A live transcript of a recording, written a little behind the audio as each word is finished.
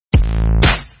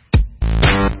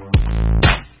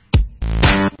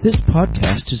This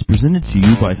podcast is presented to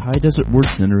you by High Desert Word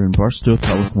Center in Barstow,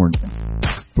 California.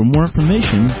 For more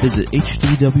information, visit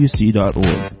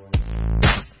hdwc.org.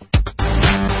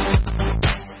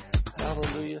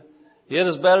 Hallelujah. It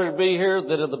is better to be here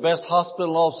than in the best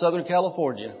hospital in all of Southern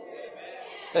California.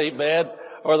 Amen.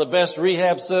 Or the best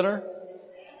rehab center.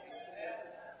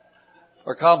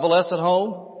 Or convalescent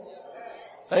home.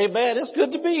 Amen. It's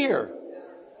good to be here.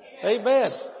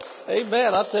 Amen.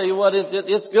 Amen. I'll tell you what,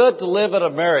 it's good to live in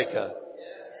America.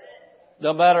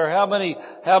 No matter how many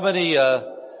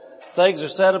things are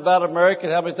said about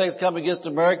America, how many things come against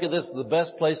America, this is the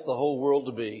best place in the whole world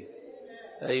to be.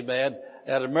 Amen.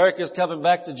 And America is coming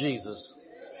back to Jesus.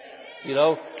 You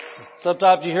know,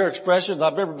 sometimes you hear expressions. I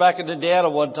remember back in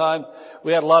Indiana one time,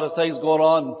 we had a lot of things going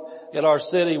on in our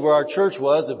city where our church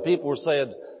was, and people were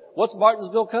saying, "What's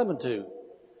Martinsville coming to?"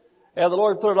 And the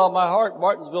Lord put it on my heart,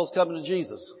 Martinsville's coming to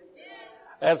Jesus.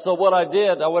 And so what I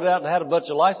did, I went out and had a bunch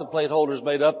of license plate holders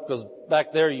made up, because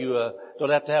back there you don't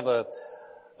have to have a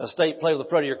state plate on the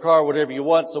front of your car, whatever you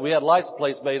want. So we had license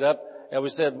plates made up, and we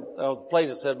said, plate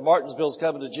that said, "Martinsville's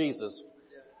coming to Jesus."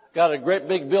 Got a great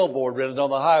big billboard rented on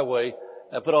the highway,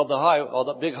 and put on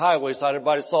the big highway sign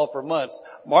everybody saw for months,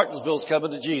 "Martinsville's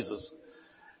coming to Jesus."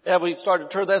 And we started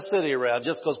to turn that city around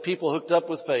just because people hooked up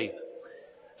with faith.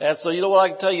 And so you know what I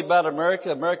can tell you about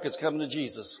America? America's coming to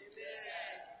Jesus.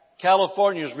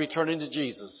 California is returning to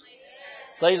Jesus.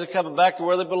 Things are coming back to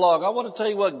where they belong. I want to tell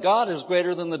you what, God is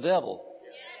greater than the devil.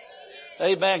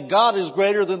 Amen. God is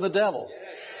greater than the devil.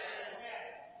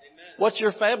 What's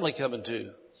your family coming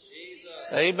to?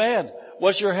 Amen.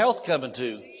 What's your health coming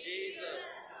to?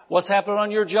 What's happening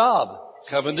on your job?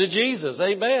 Coming to Jesus.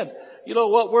 Amen. You know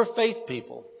what? We're faith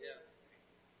people.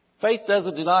 Faith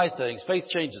doesn't deny things. Faith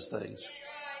changes things.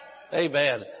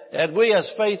 Amen. And we as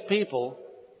faith people,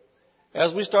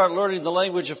 as we start learning the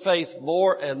language of faith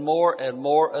more and more and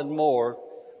more and more,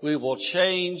 we will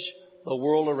change the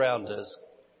world around us.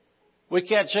 We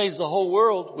can't change the whole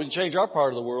world. We can change our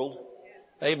part of the world.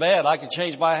 Amen. I can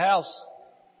change my house.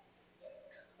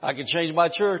 I can change my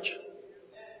church.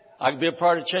 I can be a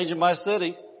part of changing my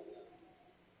city.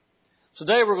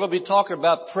 Today we're going to be talking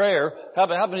about prayer. How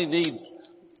many need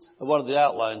one of the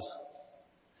outlines?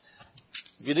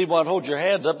 If you need one, hold your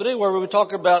hands up. But anyway, we're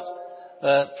talking about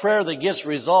prayer that gets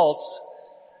results.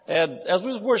 And as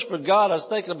we was worshiping God, I was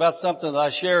thinking about something that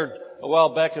I shared a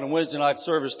while back in a Wednesday night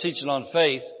service teaching on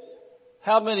faith.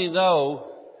 How many know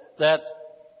that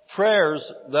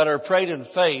prayers that are prayed in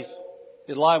faith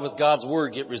in line with God's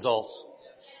Word get results?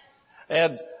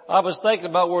 And I was thinking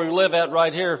about where we live at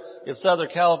right here in Southern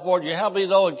California. How many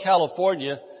know in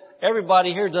California,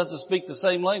 everybody here doesn't speak the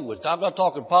same language? I'm not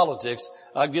talking politics.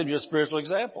 I'll give you a spiritual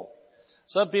example.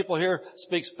 Some people here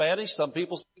speak Spanish, some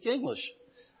people speak English,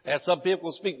 and some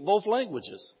people speak both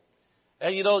languages.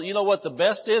 And you know what the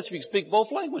best is if you can speak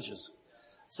both languages?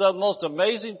 Some of the most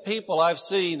amazing people I've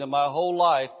seen in my whole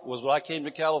life was when I came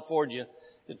to California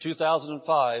in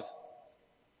 2005.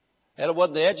 And it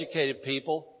wasn't the educated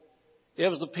people. It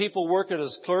was the people working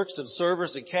as clerks and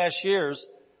servers and cashiers.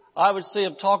 I would see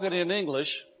them talking in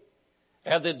English,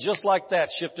 and then just like that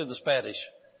shift into Spanish.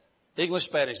 English,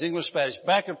 Spanish, English, Spanish,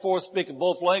 back and forth speaking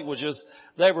both languages.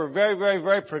 They were very, very,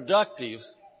 very productive.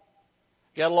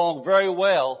 Got along very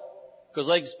well because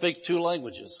they could speak two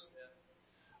languages.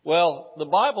 Well, the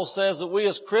Bible says that we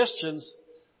as Christians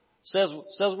says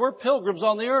we're pilgrims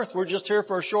on the earth. We're just here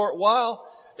for a short while.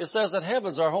 It says that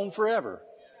heaven's our home forever.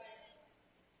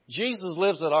 Jesus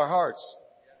lives in our hearts.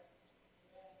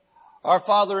 Our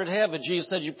Father in heaven, Jesus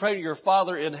said, you pray to your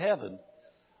Father in heaven.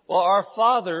 Well, our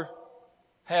Father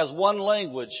has one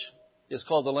language. It's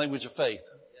called the language of faith.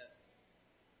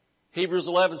 Hebrews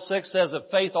 11:6 says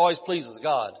that faith always pleases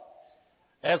God.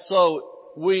 And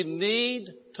so we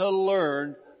need to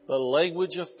learn the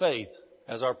language of faith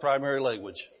as our primary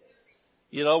language.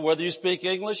 You know, whether you speak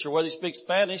English or whether you speak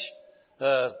Spanish,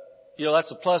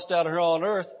 that's a plus down here on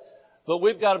earth. But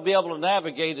we've got to be able to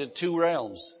navigate in two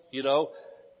realms, you know.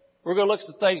 We're going to look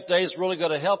at things today that's really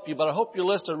going to help you, but I hope you're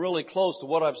listening really close to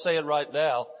what I'm saying right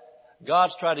now.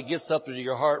 God's trying to get something to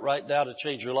your heart right now to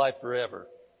change your life forever.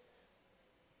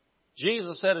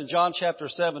 Jesus said in John chapter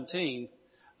 17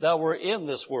 that we're in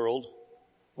this world,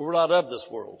 but we're not of this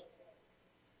world.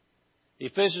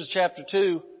 Ephesians chapter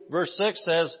 2 verse 6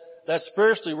 says that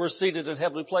spiritually we're seated in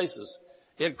heavenly places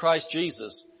in Christ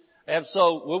Jesus. And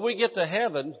so when we get to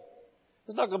heaven,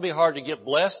 it's not going to be hard to get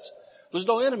blessed. There's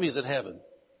no enemies in heaven.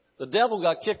 The devil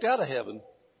got kicked out of heaven.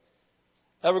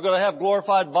 And we're going to have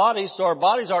glorified bodies, so our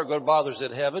bodies aren't going to bother us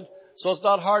in heaven. So it's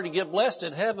not hard to get blessed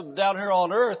in heaven. Down here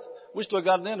on earth, we still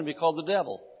got an enemy called the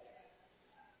devil.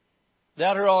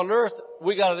 Down here on earth,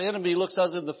 we got an enemy who looks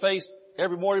us in the face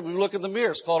every morning we look in the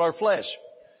mirror. It's called our flesh.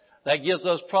 That gives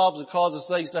us problems and causes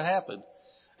things to happen.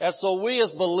 And so we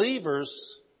as believers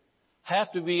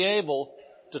have to be able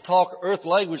to talk earth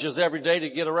languages every day to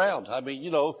get around. I mean,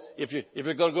 if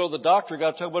you're going to go to the doctor,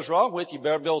 got to tell him what's wrong with you, you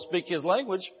better be able to speak his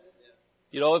language.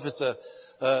 If it's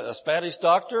a Spanish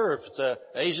doctor or if it's an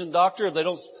Asian doctor, if they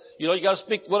don't, you got to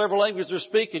speak whatever language they're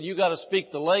speaking. You got to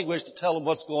speak the language to tell them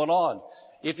what's going on.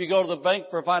 If you go to the bank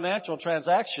for a financial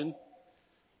transaction,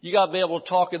 you got to be able to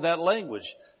talk in that language.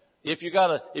 If you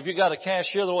got a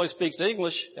cashier that only speaks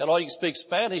English and all you can speak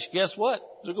Spanish, guess what?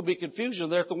 There's going to be confusion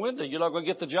there at the window. You're not going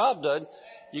to get the job done.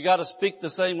 You got to speak the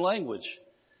same language.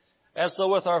 And so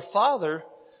with our Father,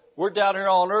 we're down here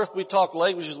on earth. We talk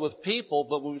languages with people,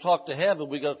 but when we talk to heaven,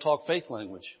 we got to talk faith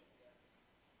language.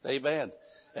 Amen.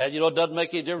 And it doesn't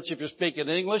make any difference if you're speaking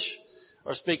English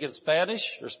or speaking Spanish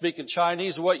or speaking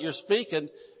Chinese or what you're speaking,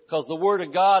 because the Word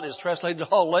of God is translated to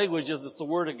all languages. It's the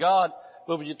Word of God.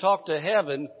 But when you talk to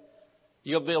heaven,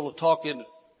 you'll be able to talk in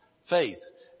faith.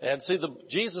 And see,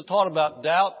 Jesus taught about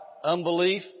doubt,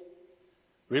 unbelief,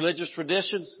 religious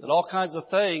traditions, and all kinds of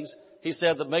things, he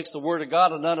said, that makes the Word of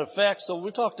God of none effect. So when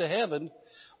we talk to heaven,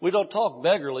 we don't talk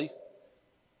beggarly.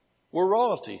 We're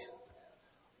royalty.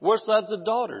 We're sons and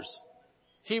daughters.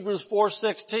 Hebrews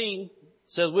 4:16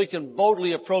 says we can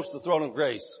boldly approach the throne of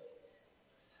grace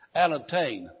and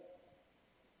obtain.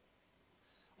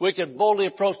 We can boldly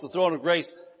approach the throne of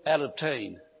grace and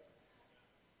obtain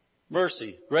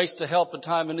mercy, grace to help in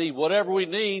time of need, whatever we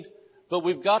need, but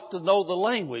we've got to know the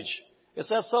language. It's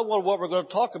that somewhat what we're going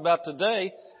to talk about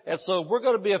today. And so if we're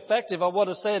going to be effective, I want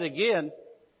to say it again,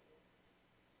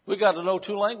 we got to know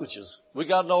two languages. We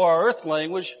got to know our earth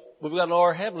language, but we got to know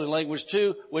our heavenly language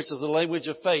too, which is the language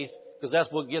of faith, because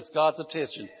that's what gets God's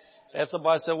attention. And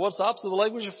somebody said, what's the opposite of the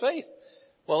language of faith?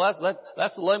 Well,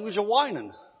 that's the language of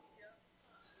whining,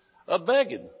 of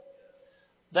begging.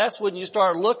 That's when you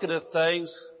start looking at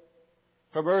things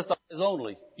from earth eyes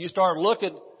only. You start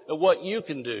looking at what you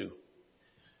can do.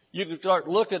 You can start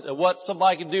looking at what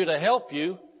somebody can do to help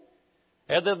you.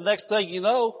 And then the next thing you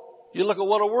know, you look at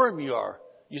what a worm you are.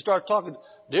 You start talking,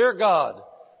 dear God,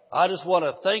 I just want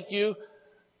to thank you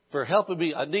for helping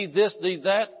me. I need this, need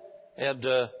that. And,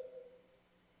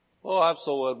 I'm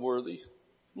so unworthy.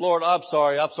 Lord, I'm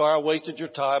sorry. I wasted your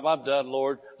time. I'm done,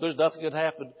 Lord. There's nothing that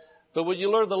happened. But when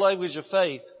you learn the language of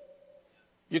faith,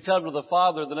 you come to the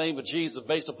Father in the name of Jesus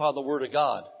based upon the Word of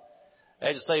God.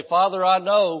 And you say, Father, I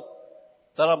know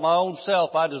that of my own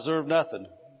self I deserve nothing.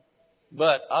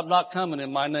 But I'm not coming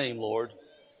in my name, Lord.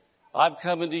 I'm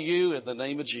coming to you in the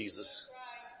name of Jesus.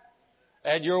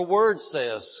 And your Word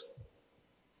says,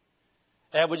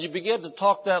 and when you begin to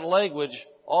talk that language,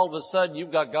 all of a sudden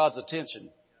you've got God's attention.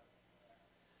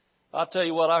 I'll tell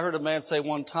you what, I heard a man say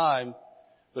one time,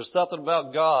 there's something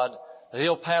about God that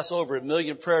He'll pass over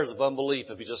 1,000,000 prayers of unbelief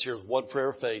if He just hears one prayer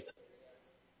of faith.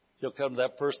 He'll come to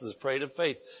that person that's prayed in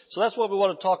faith. So that's what we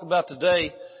want to talk about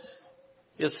today,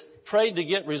 is praying to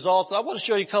get results. I want to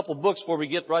show you a couple of books before we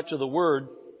get right to the Word.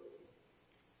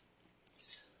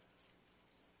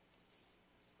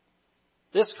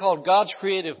 This is called God's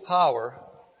Creative Power.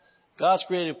 God's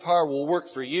Creative Power will work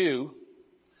for you.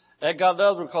 And got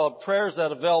another one called Prayers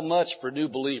That Avail Much for New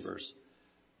Believers.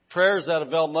 Prayers That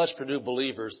Avail Much for New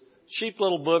Believers. Cheap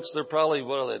little books. They're probably,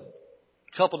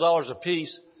 a couple dollars a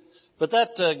piece. But that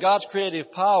God's Creative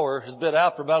Power has been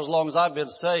out for about as long as I've been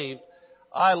saved.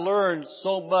 I learned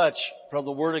so much from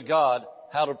the Word of God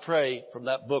how to pray from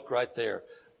that book right there.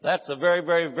 That's a very,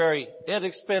 very, very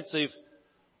inexpensive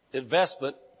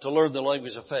investment to learn the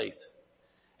language of faith.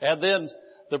 And then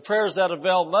the Prayers That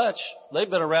Avail Much, they've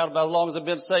been around about as long as I've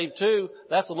been saved too.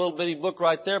 That's a little bitty book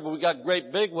right there, but we got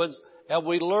great big ones. And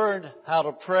we learned how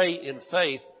to pray in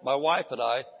faith, my wife and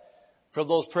I, from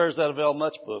those Prayers That Avail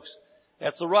Much books.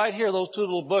 And so right here, those two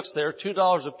little books there,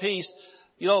 $2 a piece.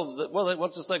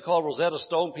 What's this thing called Rosetta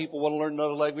Stone? People want to learn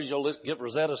another language, you'll get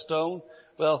Rosetta Stone.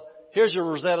 Well, here's your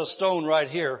Rosetta Stone right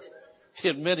here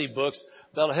in many books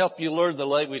that'll help you learn the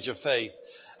language of faith.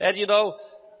 And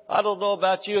I don't know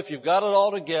about you, if you've got it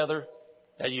all together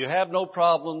and you have no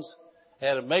problems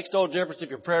and it makes no difference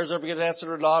if your prayers ever get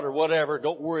answered or not or whatever,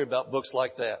 don't worry about books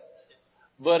like that.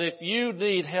 But if you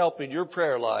need help in your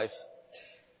prayer life,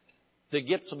 then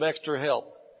get some extra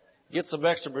help. Get some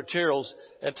extra materials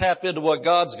and tap into what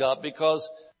God's got, because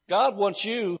God wants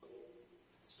you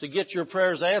to get your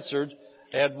prayers answered,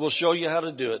 and we'll show you how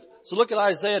to do it. So look at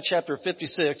Isaiah chapter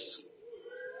 56.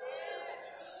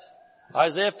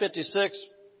 Isaiah 56,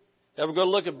 and we're going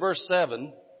to look at verse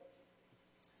 7.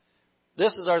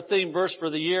 This is our theme verse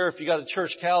for the year. If you got a church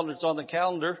calendar, it's on the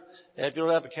calendar. And if you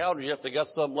don't have a calendar yet, if they got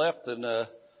some left, then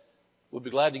we'll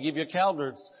be glad to give you a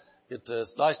calendar.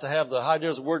 It's nice to have the High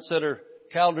Desert Word Center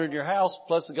calendar in your house.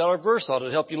 Plus, it's got our verse on it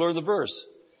to help you learn the verse.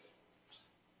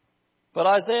 But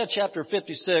Isaiah chapter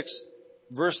 56,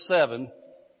 verse 7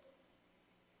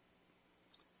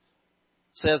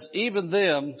 says, "Even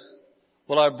them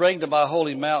will I bring to my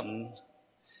holy mountain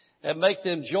and make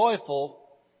them joyful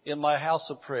in my house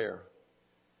of prayer."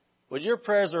 When your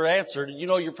prayers are answered, and you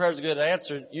know your prayers are going to get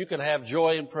answered, you can have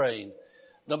joy in praying.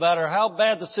 No matter how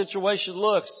bad the situation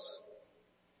looks,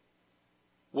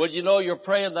 when you know you're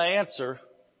praying the answer,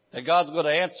 and God's going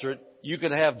to answer it, you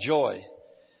can have joy.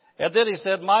 And then he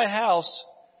said, "My house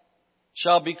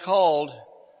shall be called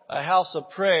a house of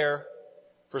prayer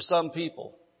for some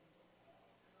people."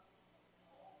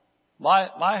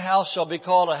 My house shall be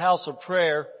called a house of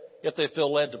prayer if they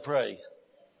feel led to pray.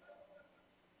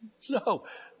 No,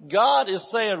 God is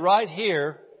saying right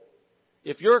here,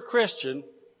 if you're a Christian,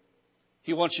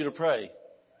 He wants you to pray.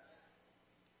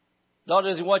 Not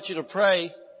only does He want you to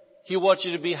pray, He wants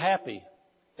you to be happy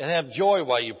and have joy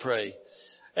while you pray.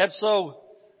 And so,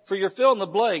 for your fill in the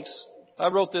blanks, I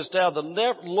wrote this down.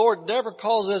 The Lord never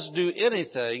calls us to do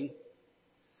anything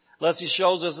unless He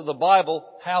shows us in the Bible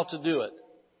how to do it.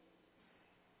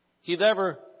 He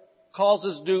never calls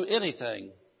us to do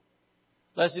anything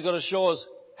unless He's going to show us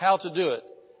how to do it.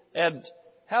 And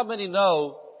how many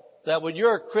know that when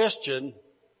you're a Christian,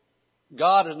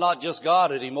 God is not just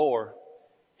God anymore.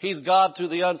 He's God to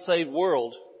the unsaved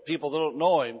world, people that don't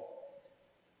know Him.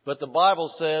 But the Bible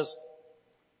says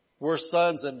we're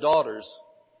sons and daughters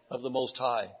of the Most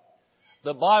High.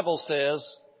 The Bible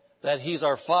says that He's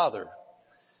our Father.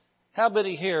 How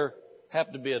many here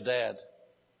happen to be a dad?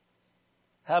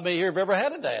 How many here have ever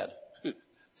had a dad?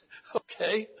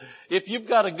 Okay. If you've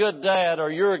got a good dad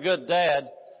or you're a good dad,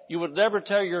 you would never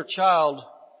tell your child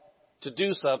to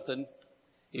do something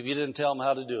if you didn't tell them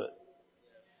how to do it.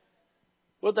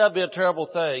 Wouldn't that be a terrible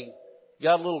thing? You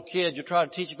got a little kid, you try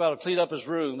to teach him how to clean up his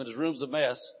room, and his room's a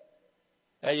mess.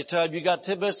 And you tell him you got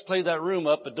 10 minutes to clean that room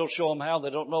up, but don't show them how. They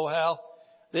don't know how.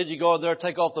 Then you go in there,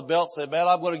 take off the belt, and say, "Man,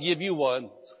 I'm going to give you one."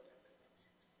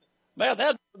 Man,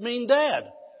 that's a mean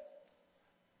dad.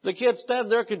 The kid's standing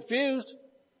there confused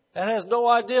and has no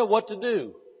idea what to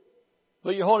do.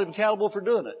 But you hold him accountable for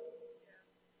doing it.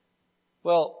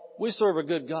 Well, we serve a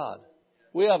good God.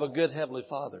 We have a good Heavenly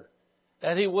Father.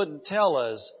 And He wouldn't tell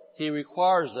us. He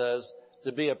requires us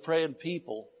to be a praying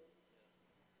people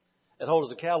and hold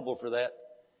us accountable for that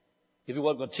if He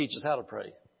wasn't going to teach us how to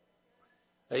pray.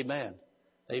 Amen.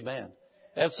 Amen.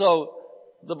 And so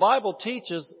the Bible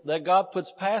teaches that God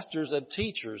puts pastors and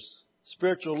teachers,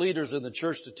 spiritual leaders in the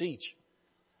church to teach.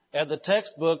 And the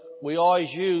textbook we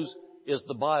always use is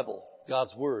the Bible,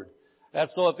 God's Word. And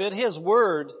so if in His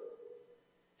Word,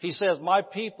 He says, "My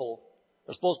people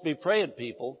are supposed to be praying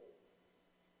people,"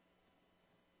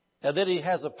 and then He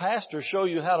has a pastor show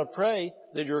you how to pray,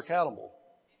 then you're accountable.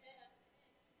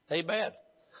 Amen.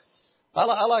 I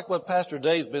like what Pastor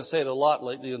Dave's been saying a lot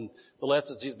lately in the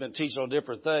lessons he's been teaching on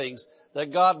different things,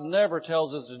 that God never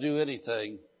tells us to do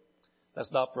anything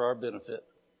that's not for our benefit.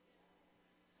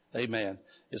 Amen.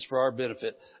 It's for our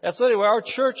benefit. And so anyway, our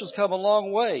church has come a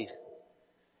long way.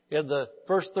 In the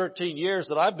first 13 years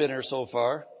that I've been here so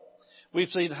far, we've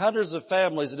seen hundreds of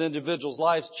families and individuals'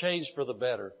 lives changed for the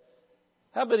better.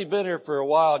 How many been here for a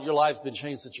while and your life's been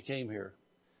changed since you came here?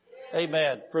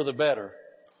 Amen. For the better.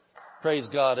 Praise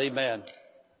God. Amen.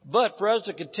 But for us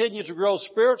to continue to grow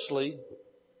spiritually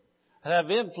and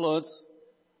have influence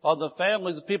on the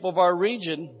families and people of our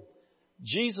region,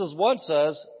 Jesus wants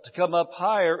us to come up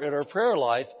higher in our prayer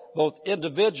life, both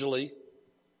individually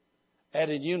and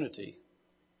in unity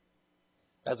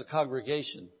as a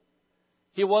congregation.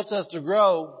 He wants us to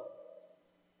grow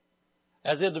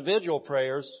as individual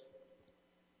prayers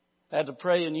and to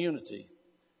pray in unity.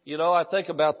 You know, I think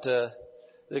about the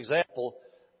example,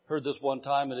 heard this one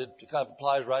time and it kind of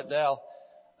applies right now.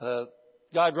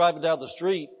 Guy driving down the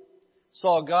street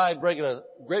saw a guy bringing a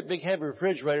great big heavy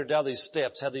refrigerator down these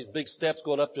steps, had these big steps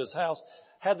going up to his house,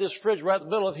 had this fridge right in the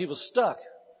middle of it. He was stuck.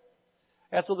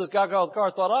 And so this guy got out of the car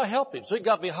and thought, I'll help him. So he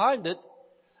got behind it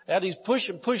and he's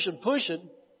pushing.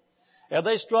 And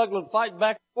they struggling, fighting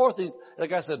back and forth. The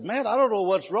guy said, man, I don't know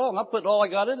what's wrong. I'm putting all I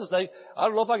got in this thing. I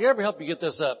don't know if I can ever help you get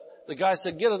this up. The guy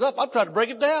said, get it up. I'm trying to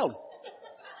bring it down.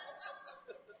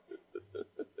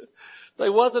 They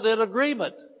wasn't in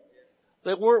agreement.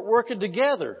 They weren't working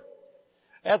together.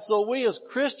 And so we as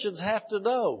Christians have to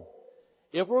know,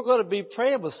 if we're going to be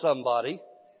praying with somebody,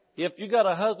 if you got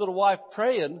a husband and wife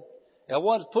praying, and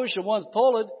one's pushing, one's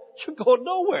pulling, you're going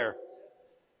nowhere.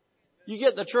 You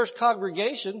get in the church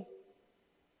congregation,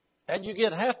 and you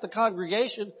get half the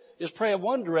congregation is praying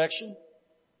one direction,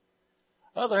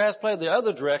 other half praying the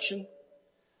other direction.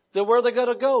 Then where are they going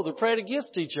to go? They're praying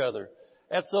against each other.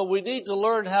 And so we need to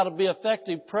learn how to be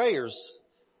effective prayers.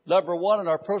 Number one, in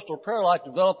our personal prayer life,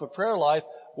 develop a prayer life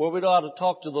where we know how to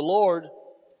talk to the Lord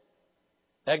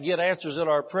and get answers in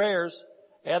our prayers,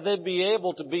 and then be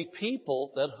able to be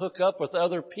people that hook up with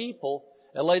other people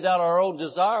and lay down our own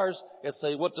desires and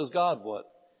say, what does God want?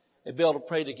 And be able to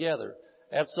pray together.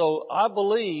 And so I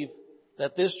believe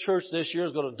that this church this year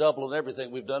is going to double in everything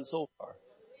we've done so far.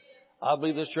 I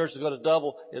believe this church is going to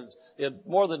double, in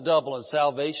more than double in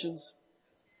salvations.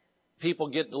 People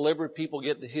get delivered, people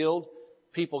get healed,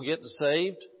 people get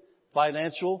saved,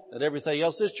 financial and everything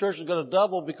else. This church is going to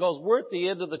double because we're at the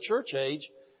end of the church age,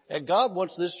 and God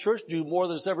wants this church to do more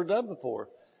than it's ever done before.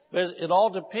 But it all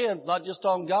depends not just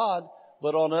on God,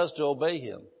 but on us to obey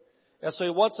Him. And so He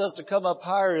wants us to come up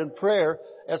higher in prayer.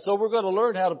 And so we're going to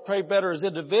learn how to pray better as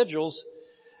individuals,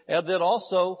 and then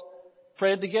also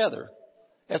praying together.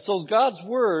 And so God's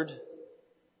Word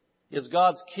is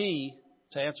God's key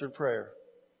to answered prayer.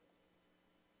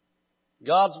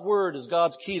 God's Word is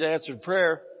God's key to answered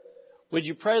prayer. When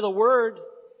you pray the Word,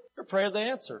 you're praying the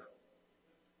answer.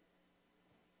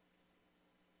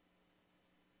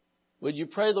 When you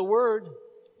pray the Word,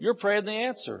 you're praying the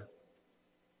answer.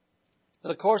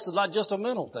 And of course, it's not just a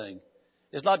mental thing.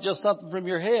 It's not just something from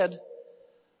your head,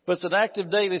 but it's an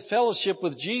active daily fellowship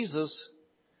with Jesus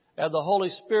and the Holy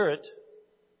Spirit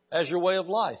as your way of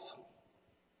life.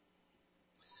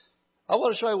 I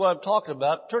want to show you what I'm talking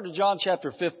about. Turn to John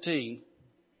chapter 15.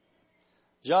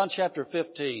 John chapter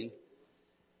 15.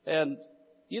 And,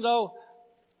 you know,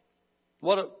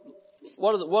 one of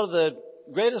the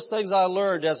greatest things I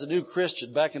learned as a new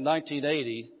Christian back in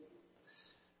 1980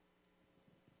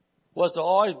 was to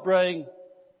always bring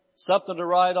something to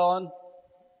write on,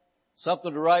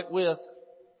 something to write with,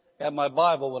 and my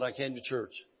Bible when I came to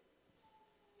church.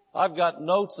 I've got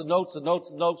notes and notes and notes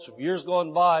and notes from years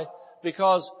going by,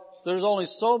 because there's only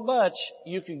so much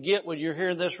you can get when you're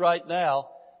hearing this right now,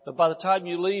 but by the time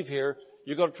you leave here,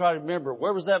 you're going to try to remember,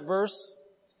 where was that verse?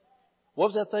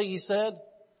 What was that thing he said?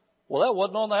 Well, that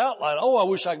wasn't on the outline. Oh, I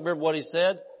wish I could remember what he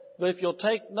said. But if you'll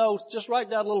take notes, just write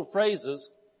down little phrases,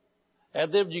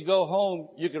 and then when you go home,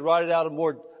 you can write it out in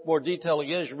more detail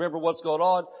again as you remember what's going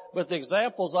on. But the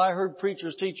examples I heard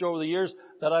preachers teach over the years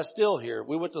that I still hear.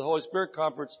 We went to the Holy Spirit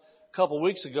Conference a couple of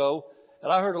weeks ago,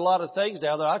 and I heard a lot of things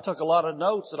down there. I took a lot of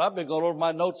notes, and I've been going over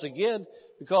my notes again,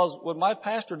 because when my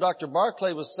pastor, Dr.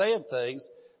 Barclay, was saying things,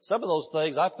 some of those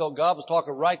things I felt God was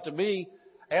talking right to me,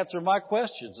 answering my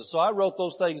questions. And so I wrote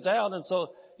those things down. And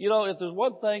so, you know, if there's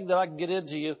one thing that I can get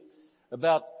into you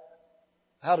about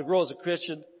how to grow as a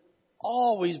Christian,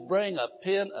 always bring a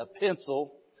pen, a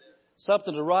pencil,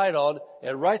 something to write on,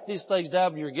 and write these things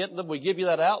down when you're getting them. We give you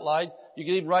that outline. You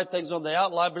can even write things on the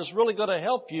outline, but it's really going to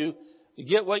help you to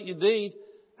get what you need.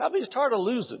 How many's tired of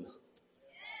losing?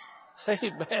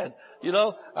 Amen. You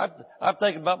know, I'm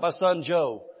thinking about my son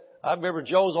Joe. I remember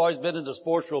Joe's always been into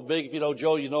sports real big. If you know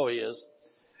Joe, you know he is.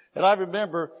 And I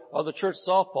remember on the church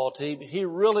softball team, he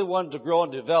really wanted to grow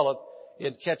and develop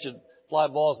in catching fly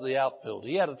balls in the outfield.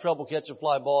 He had trouble catching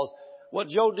fly balls. What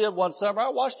Joe did one summer, I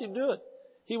watched him do it.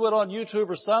 He went on YouTube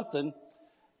or something.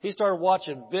 He started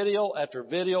watching video after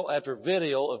video after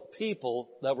video of people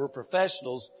that were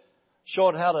professionals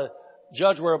showing how to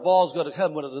judge where a ball is going to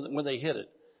come when they hit it.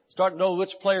 Starting to know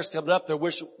which player's coming up there,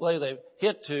 which play they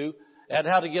hit to, and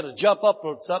how to get a jump up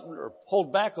on something or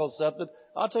hold back on something.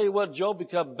 I'll tell you what, Joe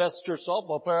became the best church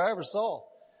softball player I ever saw.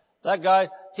 That guy,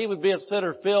 he would be in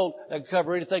center field and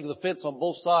cover anything in the fence on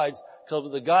both sides, because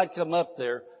when the guy come up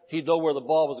there, he'd know where the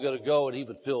ball was going to go and he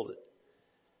would field it.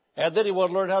 And then he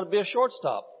wanted to learn how to be a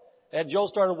shortstop. And Joe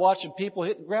started watching people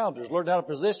hitting grounders, learned how to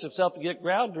position himself to get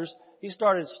grounders. He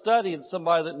started studying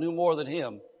somebody that knew more than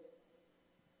him.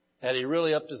 And he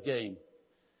really upped his game.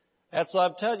 And so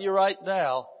I'm telling you right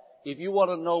now, if you want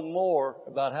to know more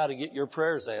about how to get your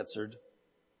prayers answered,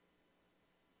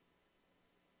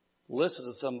 listen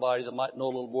to somebody that might know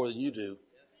a little more than you do.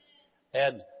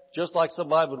 And just like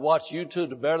somebody would watch YouTube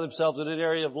to better themselves in an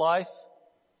area of life,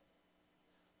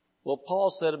 well,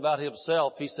 Paul said about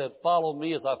himself, he said, follow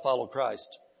me as I follow Christ.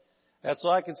 And so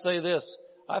I can say this,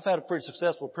 I've had a pretty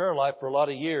successful prayer life for a lot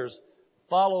of years.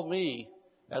 Follow me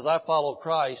as I follow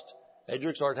Christ, and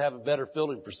you're going to have a better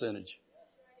filling percentage.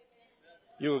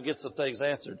 You will get some things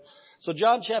answered. So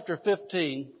John chapter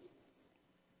 15,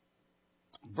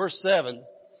 verse 7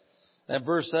 and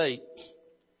verse 8,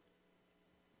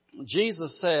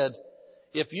 Jesus said,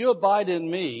 if you abide in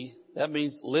me, that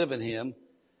means live in Him,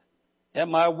 and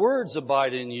my words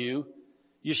abide in you,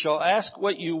 You shall ask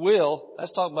what you will.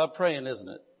 That's talking about praying, isn't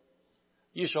it?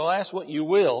 You shall ask what you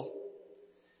will,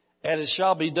 and it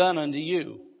shall be done unto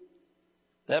you.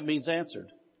 That means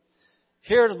answered.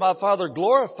 Here is my Father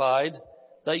glorified,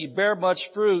 that you bear much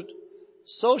fruit,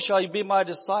 so shall you be my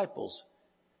disciples.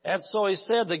 And so he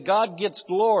said that God gets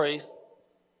glory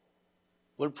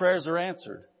when prayers are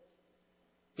answered.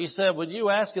 He said, when you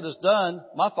ask it is done,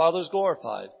 my Father's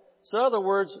glorified. So in other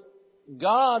words,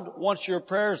 God wants your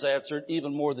prayers answered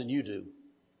even more than you do.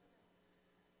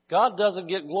 God doesn't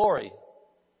get glory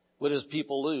when His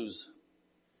people lose.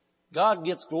 God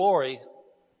gets glory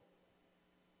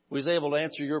when He's able to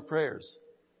answer your prayers.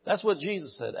 That's what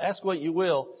Jesus said. Ask what you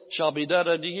will, shall be done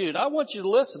unto you. And I want you to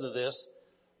listen to this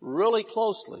really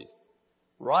closely.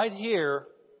 Right here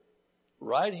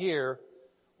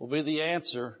will be the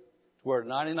answer to where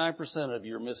 99% of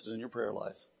you are missing in your prayer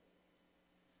life.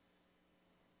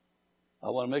 I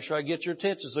want to make sure I get your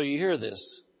attention so you hear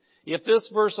this. If this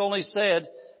verse only said,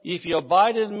 if you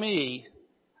abide in me,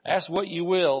 ask what you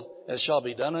will, and it shall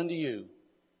be done unto you.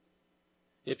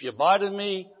 If you abide in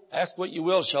me, ask what you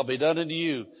will, it shall be done unto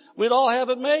you. We'd all have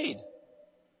it made.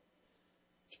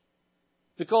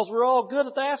 Because we're all good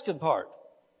at the asking part.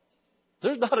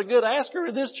 There's not a good asker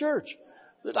in this church.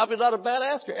 I mean, not a bad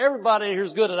asker. Everybody here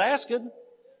is good at asking.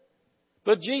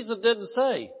 But Jesus didn't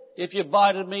say, if you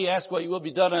abide in me, ask what you will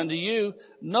be done unto you.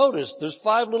 Notice, there's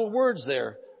 5 little words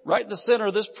there, right in the center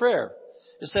of this prayer.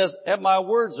 It says, and my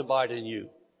words abide in you.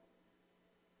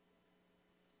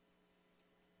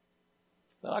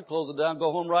 Then I close it down,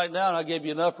 go home right now, and I gave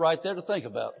you enough right there to think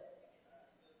about.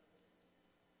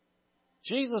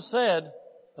 Jesus said,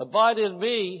 abide in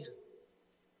me,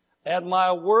 and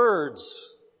my words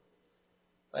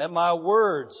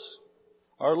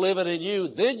are living in you.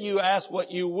 Then you ask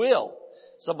what you will.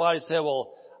 Somebody said,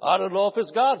 well, I don't know if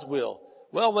it's God's will.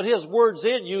 Well, when His word's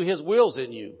in you, His will's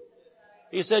in you.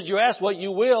 He said, you ask what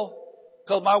you will,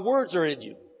 because my words are in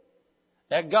you.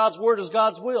 And God's word is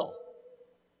God's will.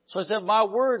 So He said, my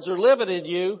words are living in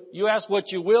you. You ask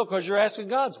what you will, because you're asking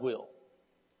God's will.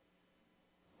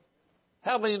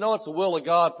 How many know it's the will of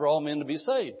God for all men to be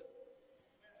saved?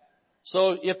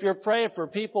 So if you're praying for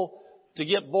people to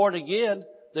get born again,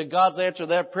 then God's answering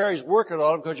that prayer. He's working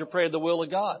on them because you're praying the will of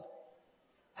God.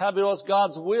 How many know it's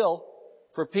God's will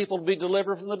for people to be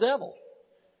delivered from the devil?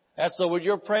 And so when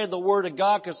you're praying the word of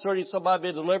God concerning somebody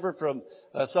being delivered from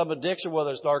some addiction,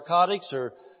 whether it's narcotics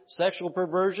or sexual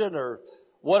perversion or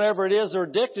whatever it is they're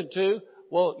addicted to,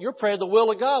 well, you're praying the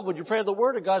will of God. When you're praying the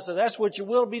word of God, so that's what you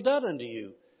will be done unto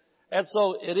you. And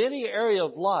so in any area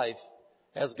of life,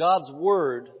 as God's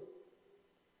word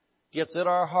gets in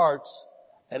our hearts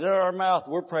and in our mouth,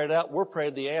 we're praying out, we're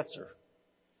praying the answer.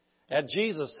 And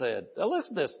Jesus said, now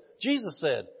listen to this, Jesus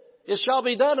said, it shall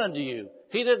be done unto you.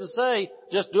 He didn't say,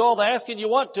 just do all the asking you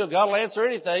want to, God will answer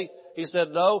anything. He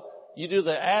said, no, you do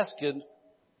the asking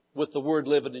with the word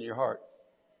living in your heart,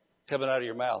 coming out of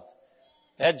your mouth.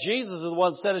 And Jesus is the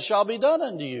one that said, it shall be done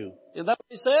unto you. Isn't that what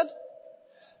He said?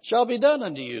 Shall be done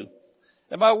unto you.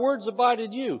 And my words abide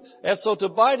in you. And so to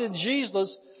abide in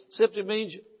Jesus simply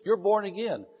means you're born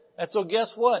again. And so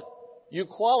guess what? You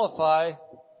qualify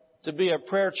to be a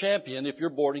prayer champion if you're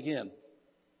born again.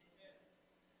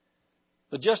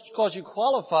 But just because you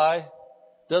qualify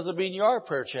doesn't mean you are a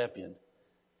prayer champion.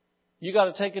 You got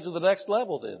to take it to the next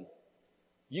level then.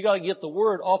 You got to get the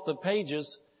word off the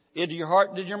pages into your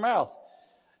heart and in your mouth.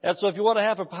 And so if you want to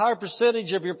have a higher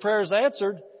percentage of your prayers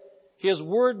answered, His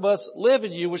word must live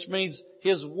in you, which means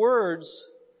His words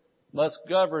must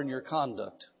govern your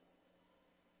conduct.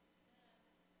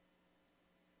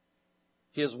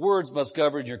 His words must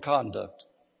govern your conduct.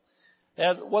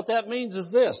 And what that means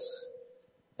is this.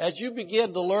 As you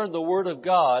begin to learn the Word of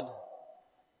God,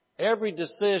 every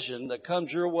decision that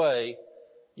comes your way,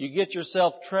 you get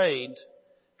yourself trained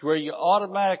to where you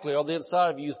automatically on the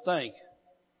inside of you think,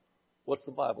 what's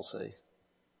the Bible say?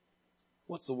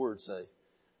 What's the Word say?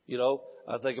 You know,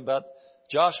 I think about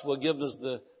Joshua giving us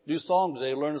the new song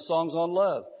today, learn the songs on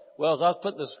love. Well, as I was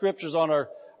putting the scriptures on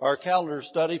our calendar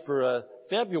study for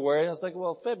February, I was thinking,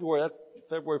 well, February, that's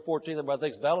February 14th, everybody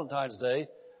thinks Valentine's Day.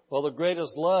 Well, the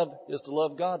greatest love is to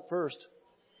love God first.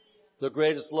 The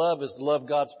greatest love is to love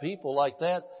God's people like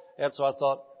that. And so I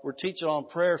thought, we're teaching on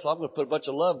prayer, so I'm going to put a bunch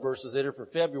of love verses in here for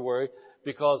February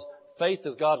because faith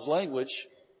is God's language,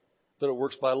 but it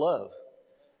works by love.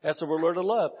 And so we're learning to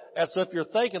love. And so if you're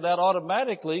thinking that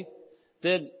automatically,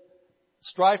 then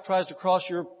strife tries to cross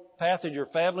your path in your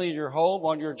family, in your home,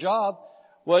 on your job.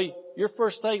 Well, your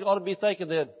first thing ought to be thinking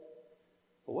then,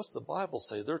 well, what's the Bible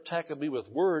say? They're attacking me with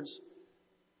words.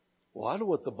 Well, I know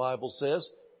what the Bible says.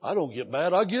 I don't get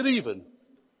mad, I get even.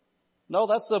 No,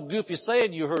 that's some goofy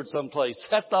saying you heard someplace.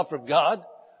 That's not from God.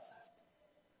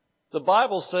 The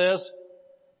Bible says,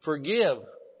 forgive,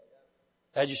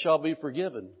 and you shall be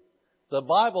forgiven. The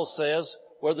Bible says,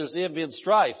 where there's envy and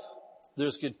strife,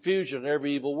 there's confusion and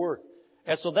every evil work.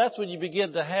 And so that's when you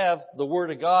begin to have the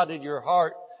Word of God in your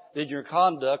heart, in your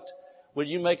conduct, when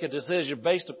you make a decision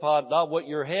based upon not what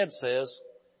your head says,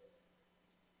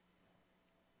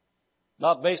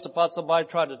 not based upon somebody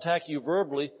trying to attack you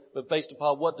verbally, but based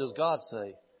upon what does God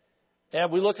say.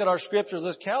 And we look at our scriptures,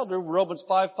 this calendar, Romans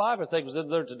 5:5, I think was in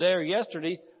there today or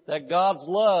yesterday, that God's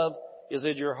love is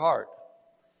in your heart.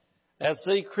 And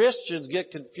see, Christians get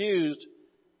confused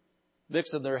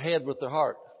mixing their head with their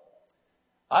heart.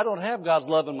 I don't have God's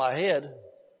love in my head.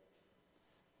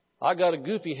 I got a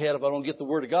goofy head if I don't get the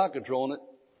Word of God controlling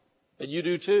it. And you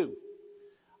do too.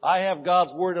 I have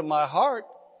God's Word in my heart.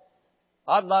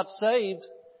 I'm not saved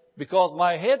because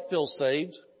my head feels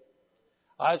saved.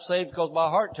 I'm saved because my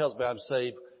heart tells me I'm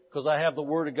saved. Because I have the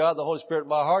Word of God, the Holy Spirit in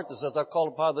my heart that says I've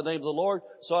called upon the name of the Lord,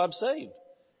 so I'm saved.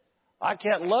 I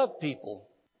can't love people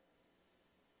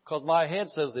because my head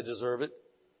says they deserve it.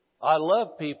 I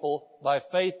love people by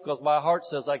faith because my heart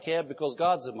says I can because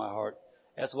God's in my heart.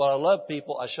 And so when I love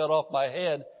people, I shut off my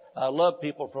head. I love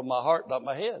people from my heart, not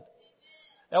my head.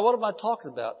 Now what am I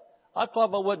talking about? I'm talking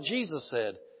about what Jesus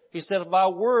said. He said, if my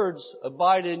words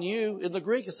abide in you, in the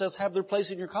Greek it says have their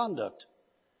place in your conduct.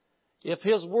 If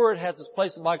His Word has its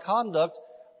place in my conduct,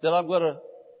 then I'm going to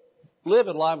live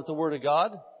in line with the Word of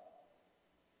God.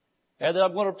 And then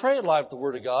I'm going to pray in line with the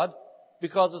Word of God.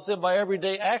 Because it's in my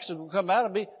everyday action will come out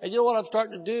of me. And you know what I'm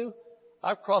starting to do?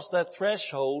 I've crossed that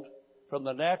threshold from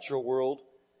the natural world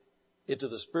into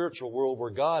the spiritual world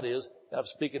where God is. I'm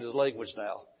speaking His language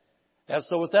now. And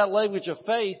so with that language of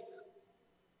faith,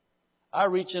 I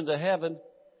reach into heaven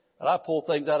and I pull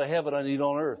things out of heaven I need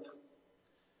on earth.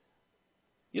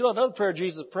 You know another prayer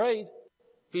Jesus prayed?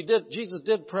 Jesus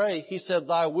did pray. He said,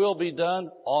 thy will be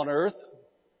done on earth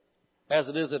as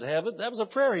it is in heaven. That was a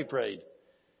prayer He prayed.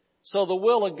 So the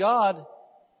will of God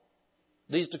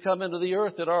needs to come into the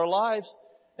earth in our lives.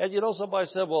 And you know, somebody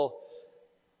said, well,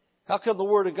 how come the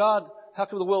will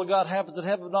of God happens in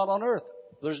heaven, not on earth?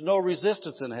 There's no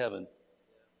resistance in heaven.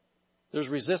 There's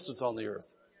resistance on the earth.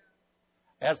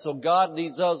 And so God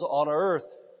needs us on earth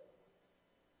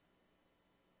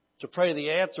to pray the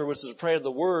answer, which is to pray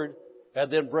the Word,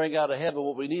 and then bring out of heaven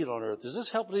what we need on earth. Does this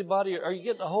help anybody? Are you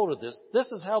getting a hold of this?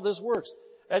 This is how this works.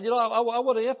 And you know, I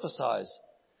want to emphasize,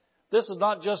 this is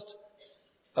not just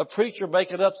a preacher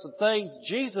making up some things.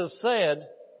 Jesus said,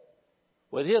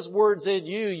 with His words in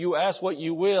you, you ask what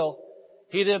you will.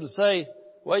 He didn't say,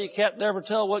 well, you can't never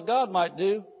tell what God might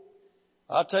do.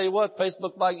 I'll tell you what,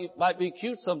 Facebook might be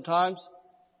cute sometimes,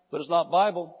 but it's not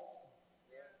Bible.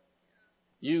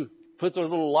 You put those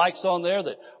little likes on there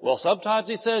that, well, sometimes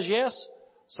He says yes,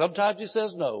 sometimes He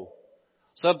says no.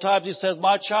 Sometimes He says,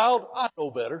 my child, I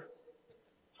know better.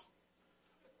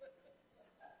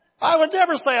 I would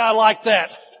never say I like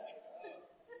that.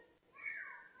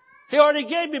 He already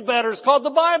gave me better. It's called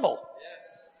the Bible.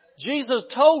 Jesus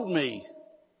told me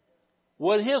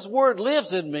when His Word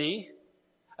lives in me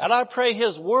and I pray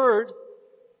His Word,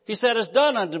 He said, it's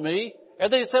done unto me.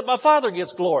 And then He said, my Father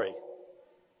gets glory.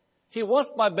 He wants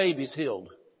my babies healed.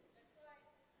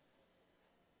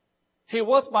 He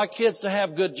wants my kids to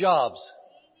have good jobs.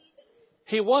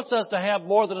 He wants us to have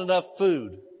more than enough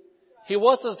food. He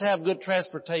wants us to have good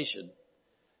transportation.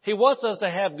 He wants us to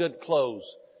have good clothes.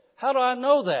 How do I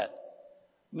know that?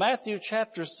 Matthew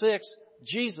chapter 6,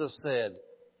 Jesus said,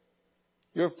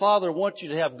 your Father wants you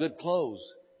to have good clothes.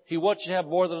 He wants you to have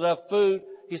more than enough food.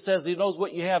 He says He knows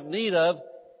what you have need of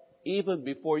even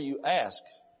before you ask.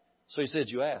 So He said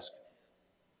you ask.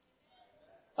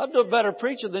 I'm doing better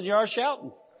preaching than you are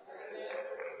shouting.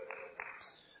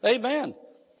 Amen.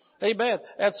 Amen.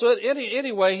 And so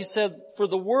anyway, He said, for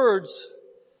the words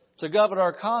to govern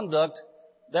our conduct,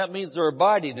 that means they're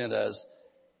abiding in us.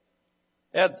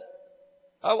 And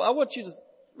I want you to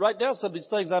write down some of these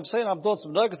things I'm saying. I'm throwing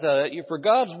some nuggets out at you. For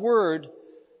God's Word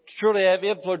to truly have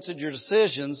influence in your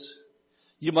decisions,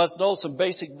 you must know some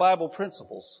basic Bible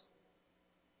principles.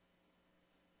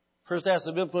 First, have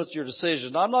some influence in your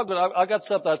decisions. Now, I got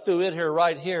stuff I threw in here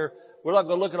right here. We're not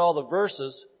going to look at all the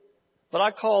verses, but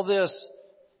I call this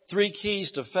 3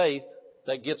 keys to faith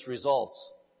that gets results.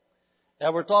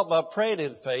 And we're talking about praying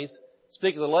in faith,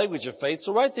 speaking the language of faith.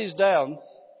 So write these down.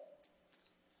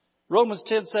 Romans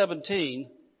 10:17.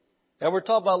 And we're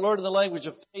talking about learning the language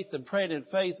of faith and praying in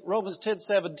faith. Romans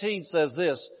 10:17 says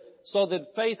this, so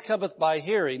that faith cometh by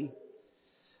hearing,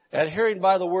 and hearing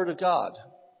by the Word of God.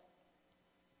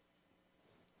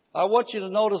 I want you to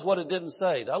notice what it didn't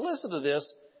say. Now listen to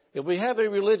this. If we have any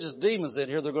religious demons in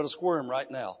here, they're going to squirm right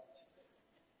now.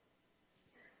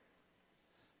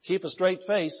 Keep a straight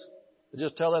face and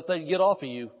just tell that thing to get off of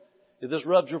you if this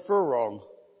rubs your fur wrong.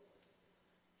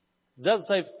 It doesn't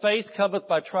say faith cometh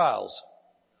by trials.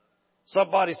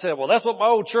 Somebody said, well, that's what my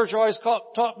old church always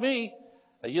taught me.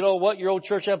 And you know what? Your old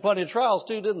church had plenty of trials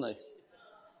too, didn't they?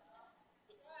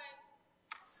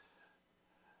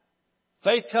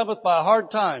 Faith cometh by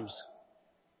hard times.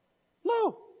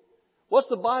 No. What's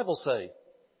the Bible say?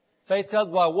 Faith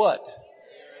comes by what?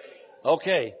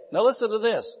 Okay. Now listen to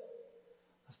this.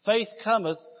 Faith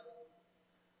cometh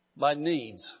by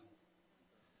needs.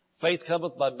 Faith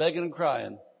cometh by begging and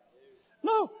crying.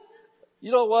 No.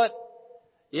 You know what?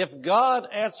 If God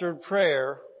answered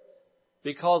prayer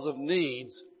because of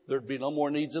needs, there'd be no more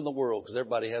needs in the world because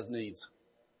everybody has needs.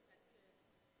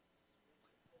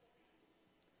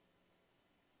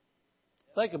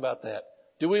 Think about that.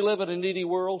 Do we live in a needy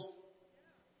world?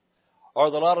 Are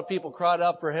there a lot of people crying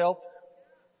out for help?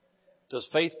 Does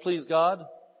faith please God?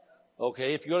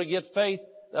 Okay, if you're going to get faith,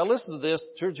 now listen to this.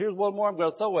 Here's one more I'm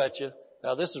going to throw at you.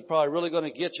 Now this is probably really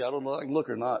going to get you. I don't know if I can look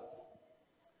or not.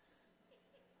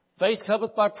 Faith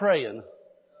cometh by praying.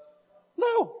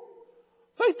 No.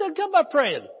 Faith doesn't come by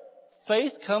praying.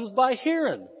 Faith comes by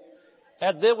hearing.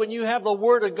 And then when you have the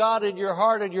Word of God in your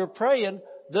heart and you're praying,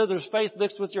 then there's faith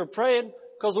mixed with your praying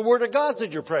because the Word of God's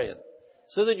in your praying.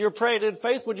 So that you're praying in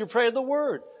faith when you're praying the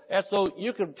Word. And so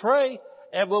you can pray,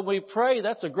 and when we pray,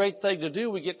 that's a great thing to do.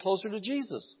 We get closer to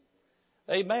Jesus.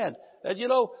 Amen. And you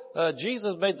know,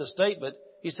 Jesus made the statement,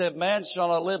 He said, man shall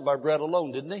not live by bread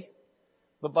alone, didn't He?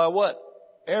 But by what?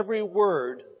 Every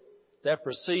word that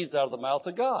proceeds out of the mouth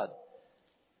of God.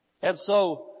 And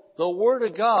so the Word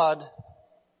of God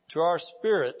to our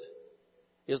spirit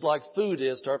is like food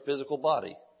is to our physical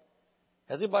body.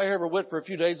 Has anybody ever went for a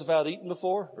few days without eating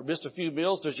before or missed a few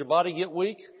meals? Does your body get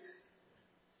weak?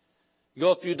 You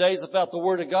go a few days without the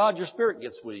Word of God, your spirit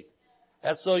gets weak.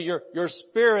 And so your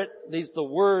spirit needs the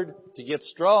Word to get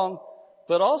strong,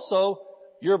 but also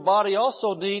your body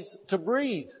also needs to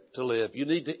breathe to live. You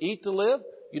need to eat to live.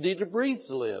 You need to breathe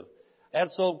to live. And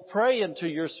so praying to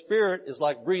your spirit is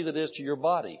like breathing is to your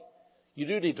body. You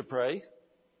do need to pray.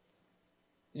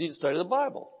 You need to study the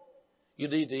Bible. You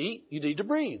need to eat. You need to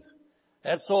breathe.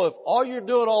 And so if all you're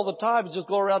doing all the time is just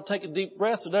go around taking deep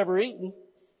breaths and never eating,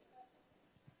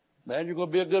 man, you're going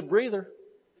to be a good breather.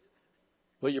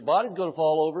 But your body's going to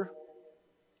fall over.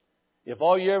 If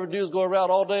all you ever do is go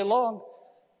around all day long,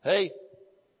 hey,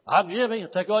 I'm Jimmy. I'll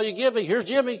take all you give me. Here's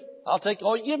Jimmy. I'll take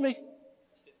all you give me.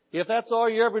 If that's all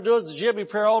you ever do is the Jimmy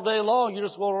prayer all day long, you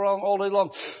just go around all day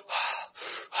long.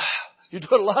 You're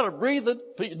doing a lot of breathing,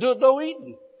 but you're doing no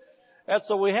eating. And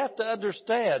so we have to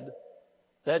understand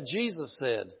that Jesus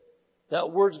said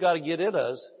that word's got to get in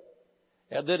us.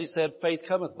 And then He said, faith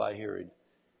cometh by hearing.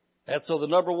 And so the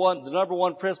number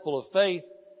one principle of faith,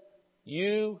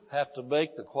 you have to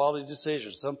make the quality decision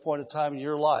at some point in time in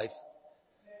your life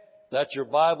that your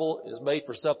Bible is made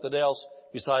for something else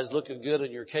besides looking good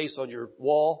in your case on your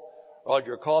wall or on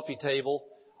your coffee table,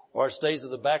 or it stays in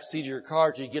the back seat of your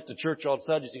car till you get to church on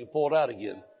Sunday so you can pull it out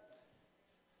again.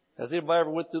 Has anybody ever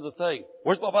went through the thing?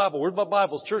 Where's my Bible? Where's my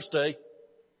Bible? It's church day.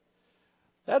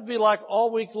 That'd be like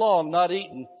all week long not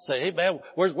eating. Say, hey man,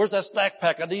 where's that snack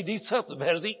pack? I need to eat something,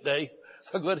 man. It's eat day.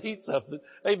 I'm going to eat something.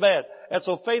 Amen. And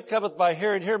so faith cometh by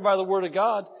hearing, hearing by the Word of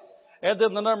God. And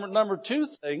then the number two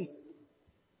thing,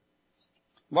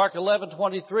 Mark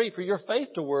 11:23, for your faith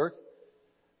to work,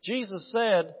 Jesus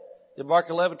said in Mark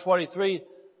 11:23,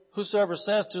 whosoever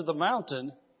says to the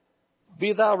mountain,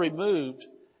 be thou removed,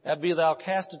 and be thou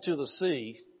cast into the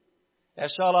sea,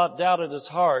 and shall not doubt in his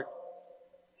heart,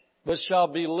 but shall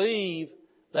believe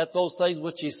that those things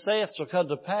which he saith shall come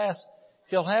to pass,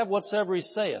 he'll have whatsoever he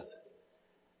saith.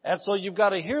 And so you've got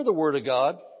to hear the Word of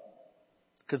God,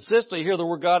 consistently hear the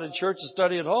Word of God in church and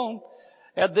study at home,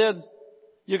 and then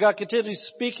you got to continue to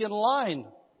speak in line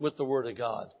with the Word of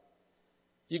God.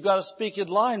 You've got to speak in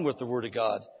line with the Word of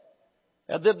God.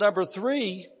 And then number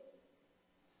 3,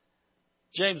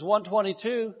 James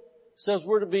 1:22 says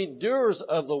we're to be doers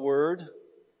of the Word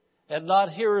and not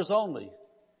hearers only.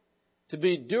 To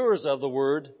be doers of the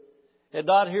Word and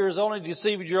not hearers only,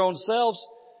 deceiving your own selves.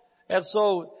 And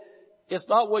so it's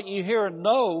not what you hear and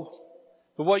know,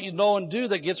 but what you know and do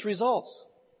that gets results.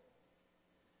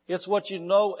 It's what you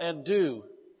know and do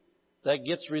that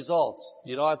gets results.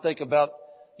 You know, I think about,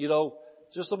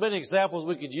 there's so many examples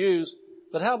we could use,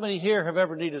 but how many here have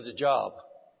ever needed a job?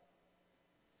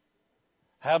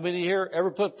 How many here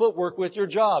ever put footwork with your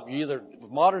job? You either,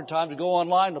 modern times, go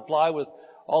online and apply with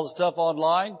all the stuff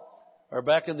online, or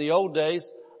back in the old days,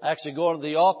 actually go into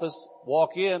the office,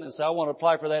 walk in and say, I want to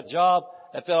apply for that job,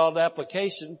 and fill out an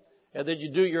application, and then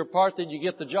you do your part, then you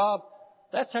get the job.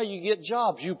 That's how you get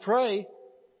jobs. You pray,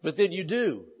 but then you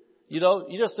do.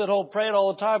 You just sit home praying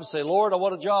all the time and say, Lord, I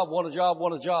want a job, want a job,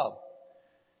 want a job.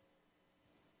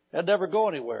 That'd never go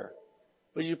anywhere.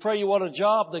 But you pray you want a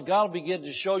job, then God will begin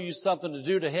to show you something to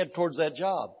do to head towards that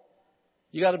job.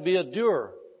 You got to be a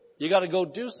doer. You got to go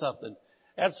do something.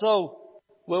 And so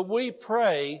when we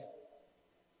pray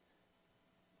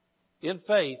in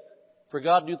faith for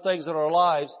God to do things in our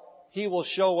lives, He will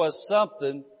show us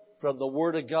something from the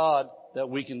Word of God that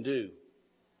we can do.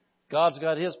 God's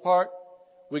got His part.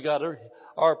 We got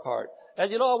our part.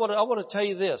 And I want to tell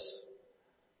you this.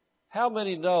 How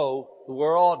many know that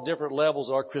we're all at different levels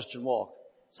of our Christian walk?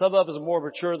 Some of us are more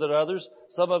mature than others.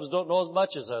 Some of us don't know as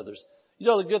much as others. You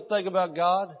know the good thing about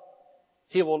God?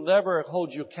 He will never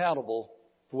hold you accountable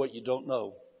for what you don't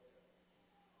know.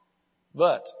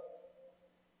 But,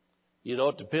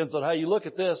 it depends on how you look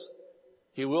at this.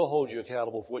 He will hold you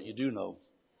accountable for what you do know.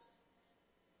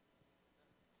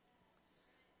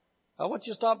 I want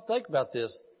you to stop and think about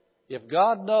this. If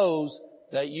God knows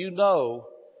that you know,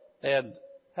 and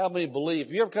how many believe?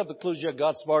 Have you ever come to the conclusion that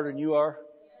God's smarter than you are?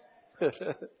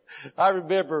 I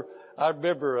remember, I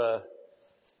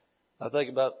think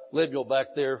about Lemuel back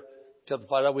there. Come to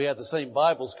find out we had the same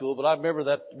Bible school, but I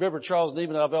remember Charles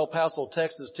Neiman out of El Paso,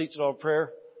 Texas, teaching on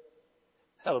prayer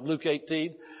out of Luke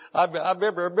 18. I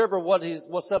remember what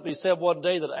something he said one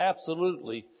day that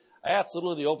absolutely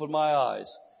opened my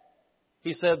eyes.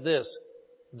 He said this,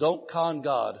 don't con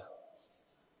God.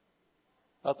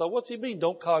 I thought, what's he mean,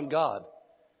 don't con God?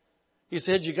 He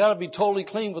said, you got to be totally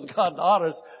clean with God and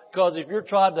honest, because if you're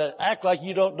trying to act like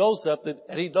you don't know something,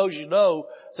 and He knows you know,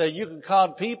 say you can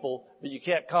con people, but you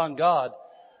can't con God.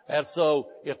 And so,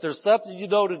 if there's something you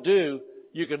know to do,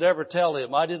 you can never tell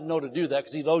Him, I didn't know to do that,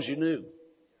 because He knows you knew.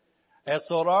 And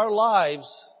so in our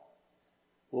lives,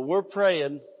 when we're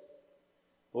praying,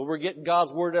 when we're getting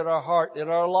God's Word in our heart, in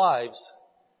our lives,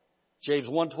 James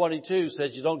 1:22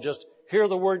 says you don't just hear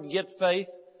the Word and get faith.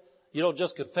 You don't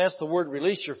just confess the Word and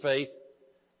release your faith,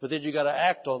 but then you got to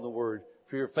act on the Word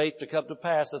for your faith to come to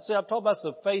pass. And see, I'm talking about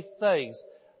some faith things,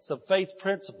 some faith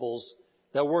principles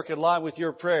that work in line with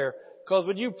your prayer. Because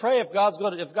when you pray, if God's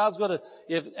going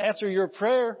to answer your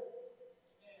prayer,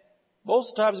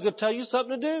 most of the time He's going to tell you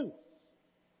something to do.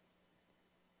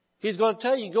 He's going to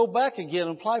tell you, go back again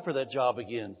and apply for that job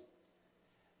again.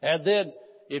 And then,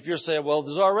 if you're saying, well,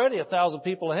 there's already 1,000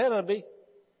 people ahead of me.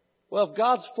 Well, if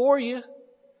God's for you,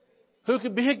 who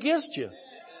could be against you?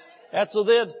 And so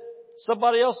then,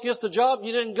 somebody else gets the job,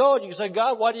 you didn't go, and you can say,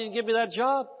 God, why didn't you give me that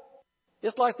job?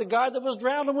 It's like the guy that was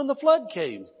drowning when the flood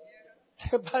came.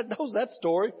 Everybody knows that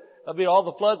story. I mean, all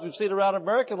the floods we've seen around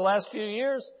America in the last few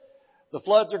years. The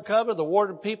floods are coming, the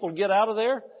warning people to get out of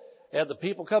there, and the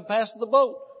people come past the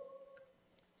boat.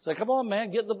 Say, come on,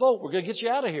 man, get in the boat. We're going to get you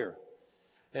out of here.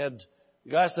 And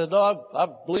the guy said, no, I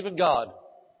believe in God.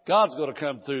 God's going to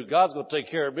come through. God's going to take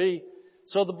care of me.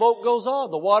 So the boat goes on.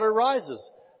 The water rises.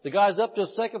 The guy's up to the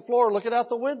second floor looking out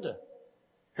the window.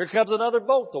 Here comes another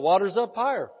boat. The water's up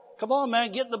higher. Come on,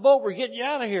 man, get in the boat. We're getting you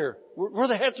out of here. We're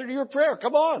the answer to your prayer.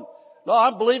 Come on. No,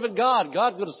 I believe in God.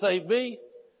 God's going to save me.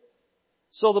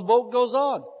 So the boat goes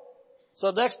on. So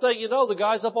next thing you know, the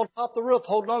guy's up on top of the roof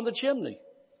holding on to the chimney.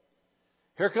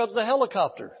 Here comes the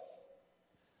helicopter.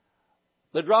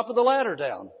 They're dropping the ladder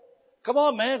down. Come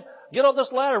on, man. Get on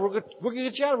this ladder. We're going to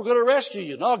get you out. We're going to rescue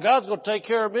you. No, God's going to take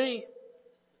care of me.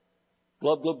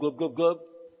 Glub, glub, glub, glub, glub.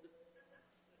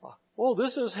 Oh,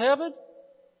 this is heaven?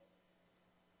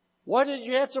 Why didn't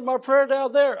you answer my prayer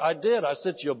down there? I did. I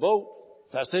sent you a boat.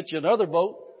 I sent you another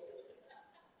boat.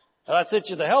 And I sent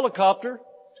you the helicopter.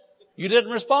 You didn't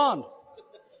respond.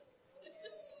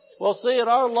 Well, see, in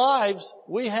our lives,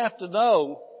 we have to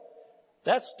know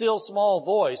that still small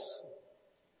voice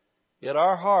in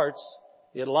our hearts,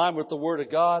 in line with the Word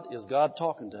of God, is God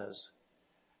talking to us.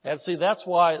 And see, that's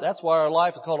why our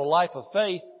life is called a life of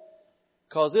faith,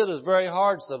 because it is very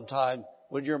hard sometimes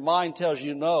when your mind tells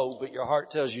you no, but your heart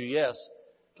tells you yes,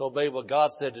 to obey what God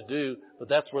said to do. But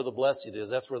that's where the blessing is.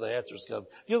 That's where the answers come.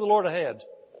 Give the Lord a hand.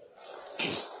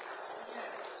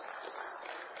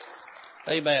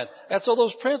 Amen. And so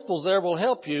those principles there will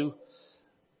help you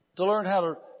to learn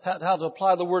how to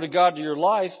apply the Word of God to your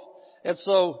life. And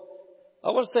so I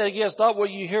want to say again, it's not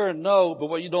what you hear and know, but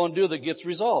what you don't do that gets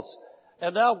results.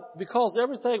 And now, because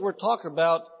everything we're talking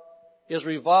about is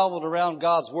revolving around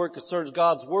God's Word, concerns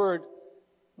God's Word,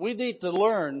 we need to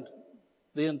learn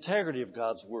the integrity of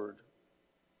God's Word.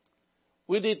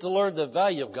 We need to learn the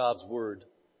value of God's Word.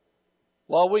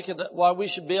 while we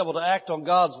should be able to act on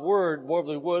God's Word more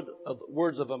than we would of the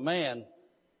words of a man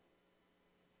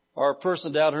or a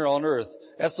person down here on earth.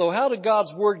 And so how did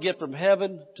God's Word get from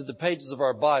heaven to the pages of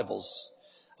our Bibles?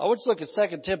 I want to look at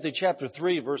 2 Timothy chapter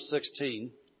 3, verse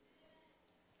 16.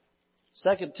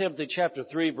 2 Timothy chapter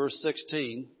 3, verse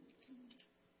 16.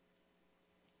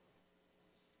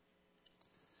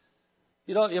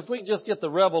 You know, if we just get the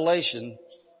revelation,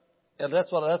 and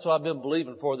that's what I've been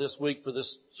believing for this week, for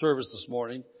this service this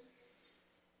morning,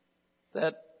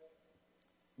 that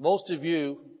most of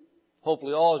you,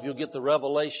 hopefully all of you, get the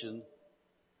revelation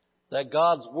that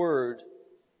God's Word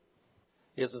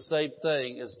is the same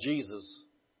thing as Jesus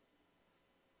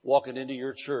walking into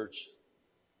your church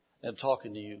and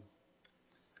talking to you.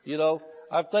 You know,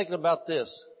 I'm thinking about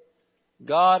this.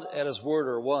 God and His Word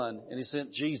are one, and He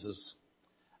sent Jesus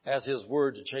as His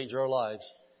Word to change our lives.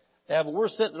 And when we're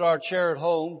sitting in our chair at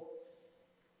home,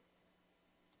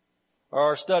 or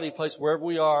our study place, wherever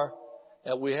we are,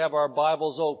 and we have our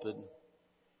Bibles open,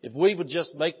 if we would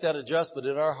just make that adjustment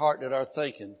in our heart and in our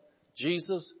thinking,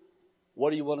 Jesus,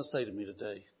 what do you want to say to me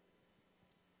today?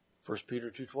 1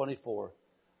 Peter 2:24,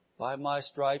 by my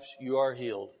stripes you are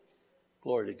healed.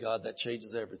 Glory to God, that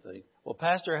changes everything. Well,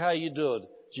 Pastor, how are you doing?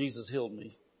 Jesus healed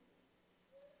me.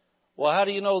 Well, how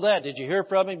do you know that? Did you hear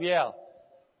from Him? Yeah.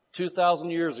 2,000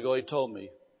 years ago, He told me,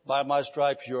 by my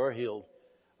stripes you are healed.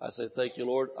 I said, thank you,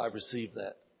 Lord. I received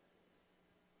that.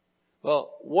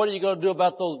 Well, what are you going to do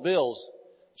about those bills?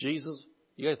 Jesus,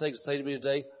 you got anything to say to me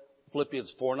today?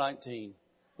 Philippians 4:19.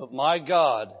 But my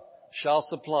God shall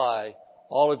supply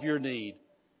all of your need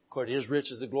according to His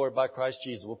riches and glory by Christ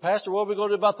Jesus. Well, Pastor, what are we going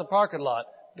to do about the parking lot?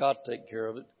 God's taking care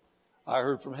of it. I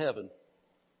heard from heaven.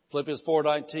 Philippians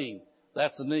 4:19.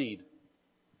 That's the need.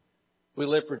 We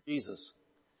live for Jesus.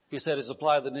 He said He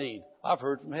supplied the need. I've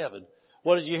heard from heaven.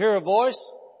 What, did you hear a voice?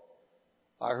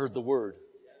 I heard the Word.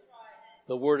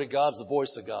 The Word of God's the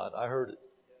voice of God. I heard it.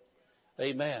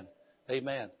 Amen.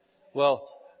 Amen. Well,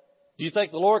 do you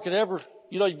think the Lord could ever,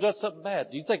 you've done something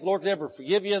bad. Do you think the Lord could ever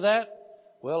forgive you of that?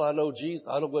 Well, I know Jesus.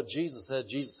 I know what Jesus said.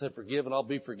 Jesus said, forgive and I'll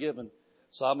be forgiven.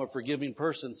 So I'm a forgiving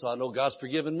person, so I know God's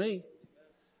forgiven me.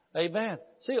 Amen.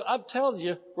 See, I'm telling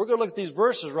you, we're going to look at these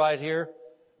verses right here.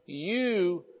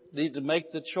 You need to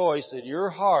make the choice in your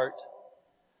heart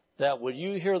that when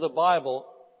you hear the Bible,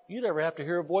 you never have to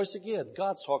hear a voice again.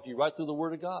 God's talking to you right through the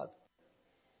Word of God.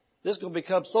 This is going to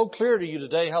become so clear to you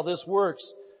today how this works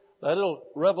that it'll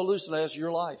revolutionize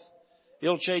your life.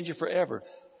 It'll change you forever.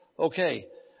 Okay.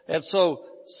 And so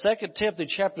 2 Timothy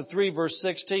chapter 3 verse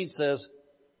 16 says,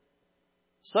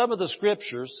 some of the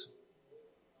scriptures,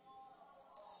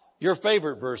 your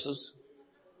favorite verses,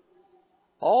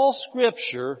 all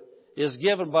scripture is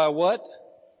given by what?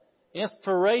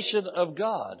 Inspiration of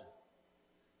God.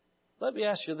 Let me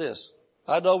ask you this.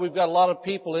 I know we've got a lot of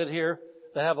people in here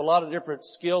that have a lot of different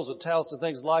skills and talents and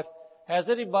things in life. Has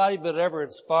anybody been ever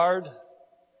inspired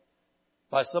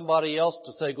by somebody else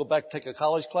to say, go back and take a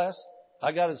college class?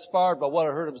 I got inspired by what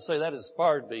I heard them say. That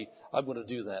inspired me. I'm going to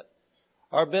do that.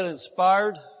 Or been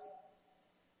inspired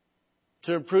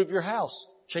to improve your house.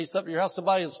 Change something in your house.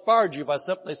 Somebody inspired you by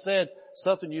something they said,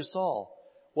 something you saw.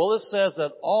 Well, it says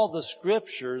that all the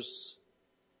scriptures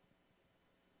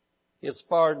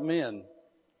inspired men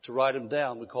to write them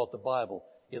down. We call it the Bible.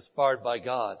 Inspired by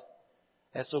God.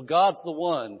 And so God's the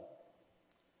one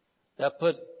that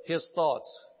put His thoughts.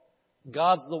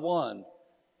 God's the one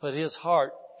put His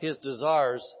heart, His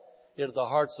desires into the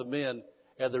hearts of men,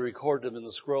 and they recorded them in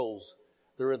the scrolls.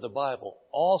 They're in the Bible.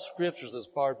 All scriptures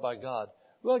inspired by God.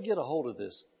 Well, get a hold of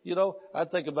this. I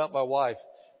think about my wife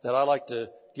that I like to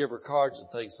give her cards and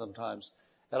things sometimes.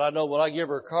 And I know when I give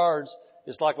her cards,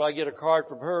 it's like when I get a card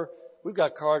from her, we've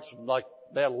got cards from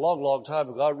a long, long time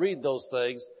ago. I read those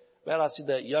things. Man, I see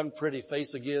that young, pretty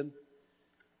face again.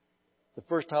 The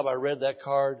first time I read that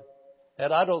card,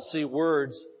 and I don't see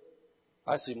words,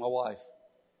 I see my wife.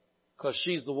 Because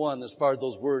she's the one that inspired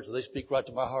those words, and they speak right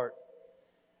to my heart.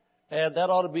 And that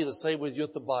ought to be the same with you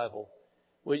with the Bible.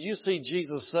 When you see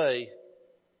Jesus say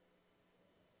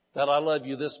that I love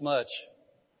you this much,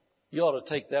 you ought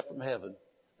to take that from heaven,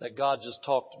 that God just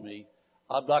talked to me.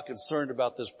 I'm not concerned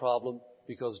about this problem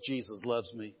because Jesus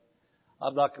loves me.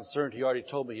 I'm not concerned. He already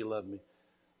told me He loved me.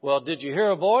 Well, did you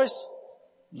hear a voice?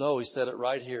 No, He said it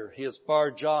right here. He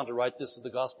inspired John to write this in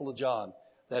the Gospel of John,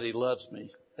 that He loves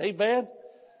me. Amen.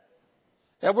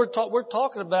 And we're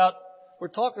talking about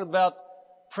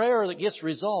prayer that gets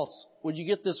results. When you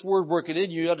get this word working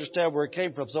in you, you understand where it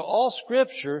came from. So all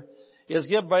scripture is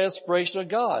given by inspiration of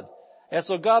God. And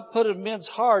so God put in men's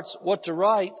hearts what to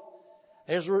write.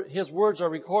 His words are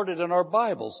recorded in our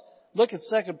Bibles. Look at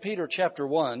 2 Peter chapter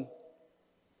 1.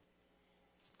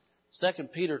 2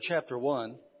 Peter chapter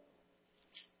 1.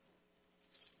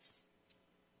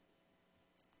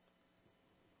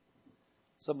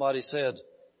 Somebody said,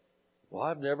 well,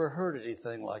 I've never heard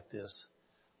anything like this.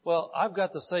 Well, I've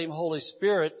got the same Holy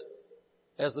Spirit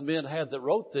as the men had that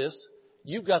wrote this.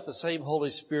 You've got the same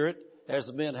Holy Spirit as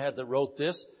the men had that wrote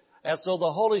this. And so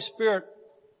the Holy Spirit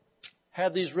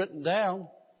had these written down.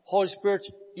 Holy Spirit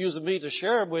using me to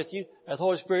share them with you. And the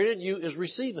Holy Spirit in you is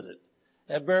receiving it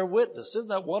and bear witness. Isn't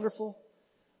that wonderful?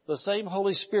 The same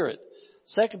Holy Spirit.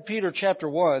 2 Peter chapter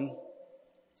 1,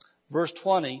 verse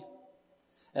 20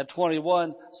 and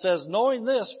 21 says, knowing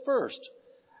this first.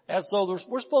 And so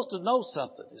we're supposed to know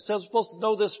something. It says we're supposed to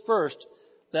know this first,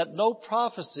 that no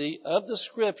prophecy of the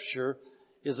Scripture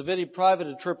is of any private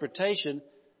interpretation.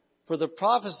 For the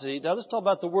prophecy, now let's talk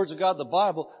about the words of God in the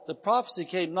Bible. The prophecy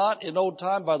came not in old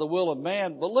time by the will of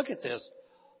man, but look at this.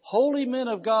 Holy men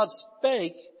of God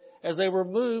spake as they were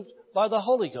moved by the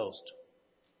Holy Ghost.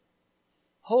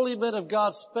 Holy men of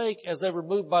God spake as they were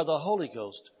moved by the Holy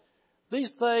Ghost.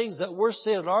 These things that we're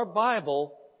seeing in our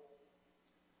Bible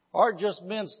aren't just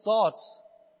men's thoughts.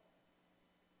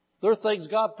 They're things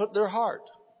God put in their heart.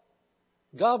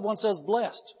 God wants us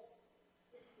blessed.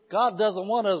 God doesn't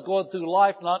want us going through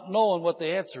life not knowing what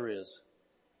the answer is.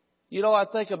 You know, I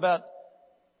think about,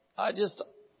 I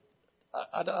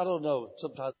don't know.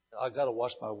 Sometimes I got to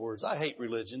watch my words. I hate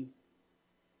religion.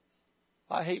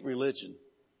 I hate religion.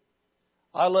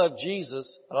 I love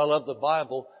Jesus and I love the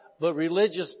Bible, but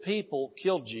religious people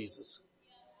killed Jesus.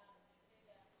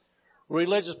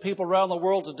 Religious people around the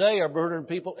world today are murdering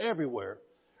people everywhere.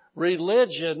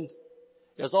 Religion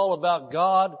is all about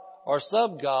God or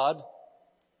some God.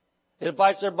 It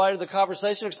invites everybody to the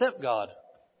conversation except God.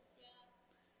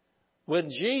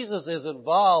 When Jesus is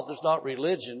involved, it's not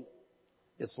religion.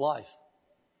 It's life.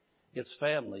 It's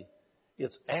family.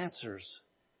 It's answers.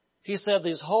 He said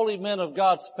these holy men of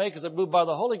God spake as they moved by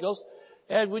the Holy Ghost.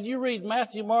 And when you read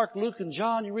Matthew, Mark, Luke, and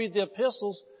John, you read the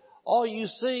epistles, all you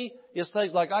see is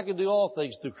things like, I can do all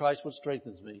things through Christ which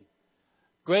strengthens me.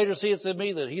 Greater is he that's in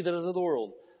me than he that is in the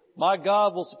world. My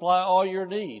God will supply all your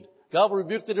need. God will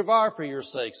rebuke the devourer for your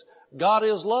sakes. God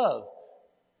is love.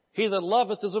 He that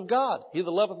loveth is of God. He that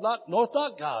loveth not knoweth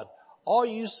not God. All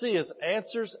you see is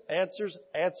answers, answers,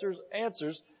 answers,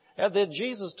 answers. And then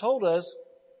Jesus told us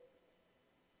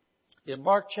in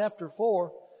Mark chapter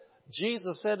 4,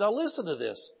 Jesus said, now listen to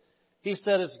this. He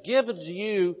said, it's given to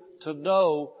you to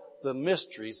know the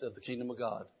mysteries of the kingdom of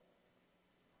God.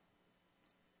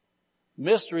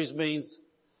 Mysteries means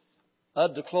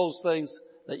undisclosed things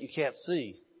that you can't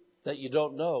see, that you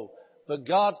don't know. But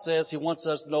God says He wants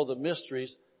us to know the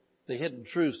mysteries, the hidden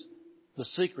truths, the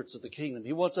secrets of the kingdom.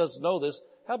 He wants us to know this.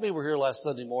 How many were here last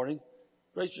Sunday morning?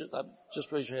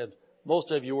 Just raise your hand.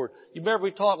 Most of you were. You remember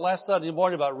we talked last Sunday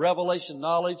morning about revelation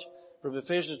knowledge from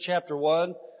Ephesians chapter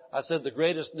 1. I said the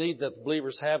greatest need that the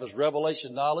believers have is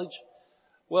revelation knowledge.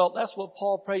 Well, that's what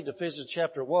Paul prayed in Ephesians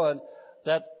chapter 1,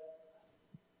 that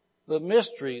the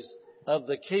mysteries of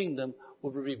the kingdom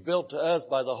will be revealed to us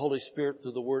by the Holy Spirit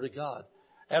through the Word of God.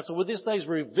 And so when these things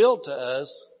were revealed to us,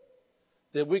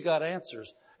 then we got answers.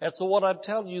 And so what I'm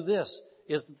telling you this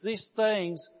is that these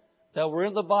things that were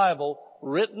in the Bible,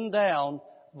 written down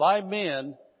by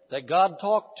men that God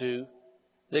talked to,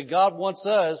 that God wants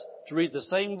us to read the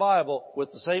same Bible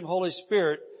with the same Holy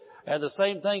Spirit, and the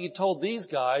same thing He told these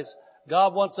guys,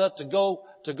 God wants us to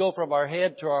go from our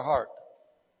head to our heart.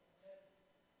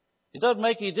 It doesn't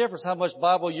make any difference how much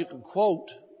Bible you can quote.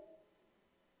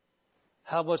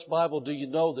 How much Bible do you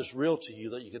know that's real to you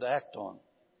that you can act on?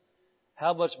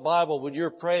 How much Bible, when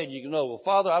you're praying, you can know, well,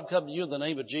 Father, I'm coming to you in the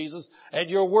name of Jesus, and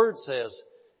your word says.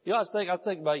 You know, I was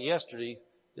thinking about yesterday.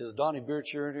 Is Donnie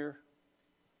Bearcher in here?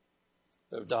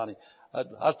 Oh, Donnie. I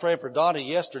was praying for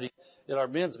Donnie yesterday in our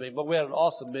men's meeting, but we had an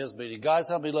awesome men's meeting. Guys,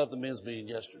 how many loved the men's meeting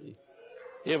yesterday?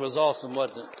 It was awesome,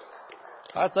 wasn't it?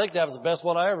 I think that was the best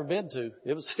one I ever been to.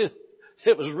 It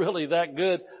was really that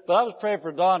good. But I was praying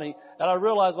for Donnie, and I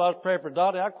realized when I was praying for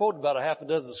Donnie, I quoted about a half a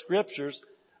dozen scriptures,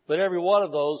 but every one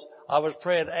of those, I was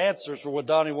praying answers for what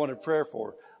Donnie wanted prayer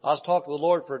for. I was talking to the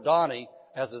Lord for Donnie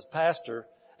as his pastor,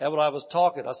 and when I was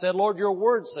talking, I said, Lord, your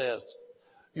word says,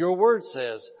 your word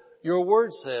says, your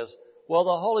word says. Well,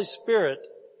 the Holy Spirit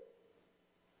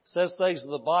says things in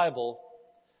the Bible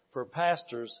for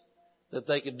pastors that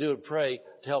they can do and pray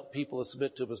to help people to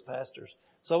submit to Him as pastors.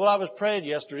 So when I was praying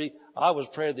yesterday, I was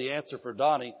praying the answer for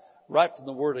Donnie right from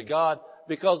the Word of God,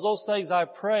 because those things I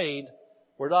prayed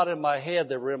were not in my head,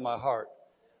 they were in my heart.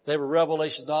 They were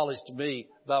revelation knowledge to me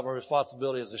about my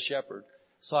responsibility as a shepherd.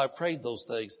 So I prayed those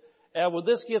things. And when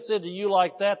this gets into you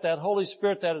like that, that Holy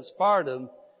Spirit that inspired them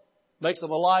makes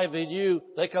them alive in you.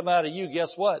 They come out of you,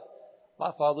 guess what?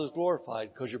 my Father is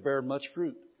glorified because you're bearing much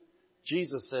fruit.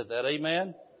 Jesus said that.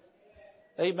 Amen?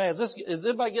 Amen. Is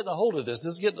anybody getting a hold of this?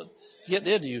 This is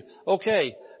getting into you.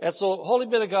 Okay. And so Holy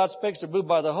Men of God speaks are moved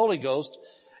by the Holy Ghost.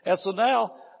 And so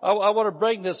now I want to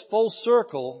bring this full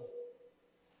circle,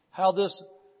 how this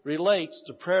relates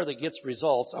to prayer that gets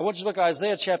results. I want you to look at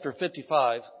Isaiah chapter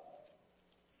 55.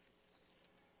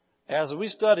 As we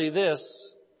study this,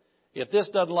 if this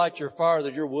doesn't light your fire,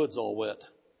 then your wood's all wet.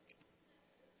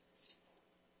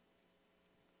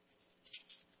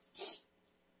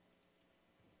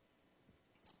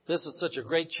 This is such a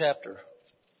great chapter.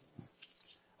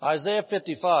 Isaiah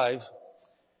 55.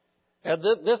 And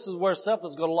this is where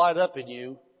something's going to light up in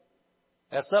you.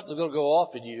 And something's going to go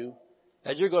off in you.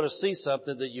 And you're going to see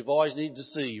something that you've always needed to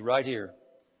see right here.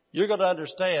 You're going to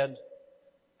understand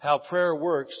how prayer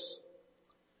works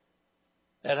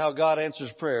and how God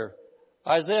answers prayer.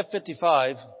 Isaiah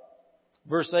 55,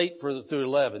 verse 8 through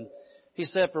 11. He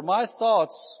said, "For my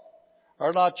thoughts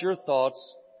are not your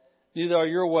thoughts, neither are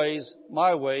your ways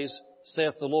my ways,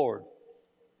 saith the Lord.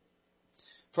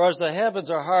 For as the heavens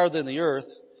are higher than the earth,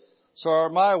 so are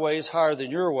my ways higher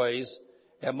than your ways,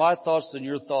 and my thoughts than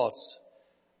your thoughts.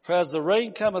 For as the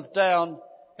rain cometh down,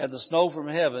 and the snow from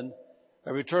heaven,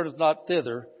 and returneth not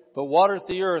thither, but watereth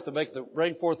the earth, and maketh it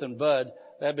bring forth and bud,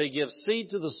 that may give seed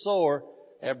to the sower,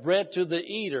 and bread to the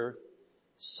eater,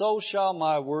 so shall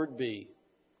my word be.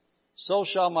 So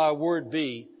shall my word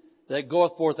be, that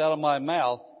goeth forth out of my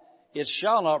mouth. It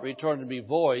shall not return to me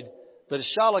void, but it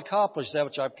shall accomplish that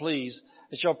which I please.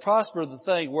 It shall prosper the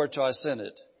thing whereto I send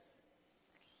it."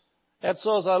 And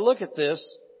so as I look at this,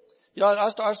 I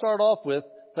start off with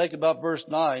thinking about verse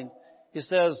 9. He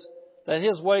says that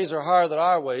His ways are higher than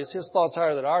our ways, His thoughts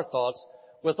higher than our thoughts.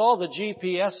 With all the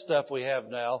GPS stuff we have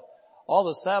now, all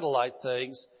the satellite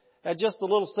things, and just the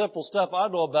little simple stuff I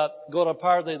know about going up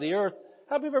higher than the earth.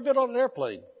 Have you ever been on an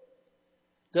airplane?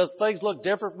 Does things look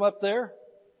different from up there?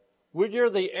 When you're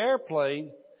in the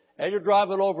airplane and you're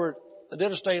driving over an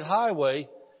interstate highway,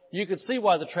 you can see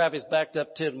why the traffic's backed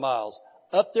up 10 miles.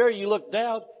 Up there, you look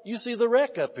down, you see the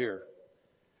wreck up here.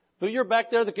 But you're back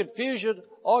there, the confusion,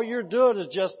 all you're doing is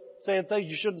just saying things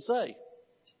you shouldn't say.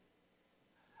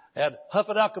 And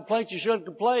huffing out complaints you shouldn't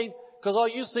complain, because all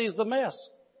you see is the mess.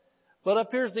 But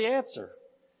up here's the answer.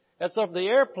 And so from the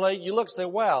airplane, you look and say,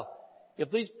 wow, if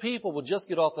these people would just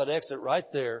get off that exit right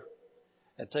there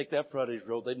and take that frontage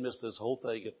road, they'd miss this whole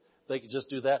thing if they could just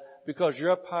do that. Because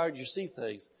you're up higher and you see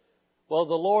things. Well,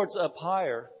 the Lord's up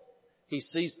higher. He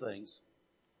sees things.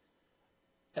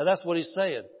 And that's what He's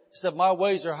saying. He said, my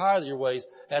ways are higher than your ways.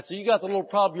 And so you got the little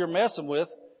problem you're messing with.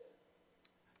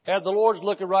 And the Lord's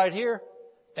looking right here.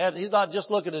 And He's not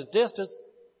just looking at distance.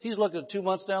 He's looking at 2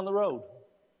 months down the road.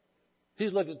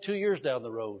 He's looking at 2 years down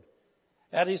the road.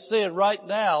 And He's saying right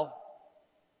now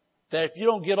that if you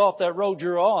don't get off that road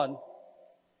you're on,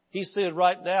 He's saying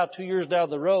right now, 2 years down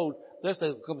the road, this thing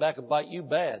will come back and bite you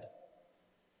bad.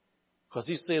 Because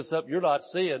He's seeing something you're not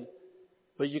seeing,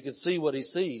 but you can see what He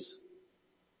sees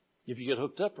if you get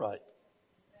hooked up right.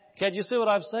 Can't you see what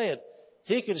I'm saying?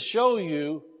 He can show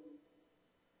you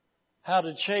how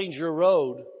to change your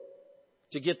road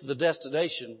to get to the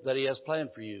destination that He has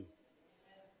planned for you.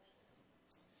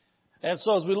 And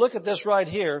so as we look at this right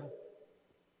here,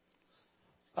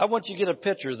 I want you to get a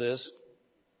picture of this.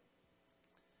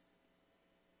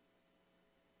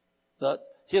 That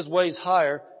His ways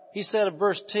higher. He said in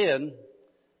verse 10,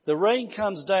 the rain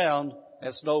comes down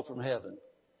and snow from heaven.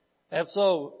 And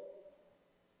so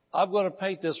I'm going to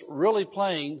paint this really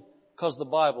plain because the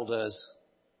Bible does.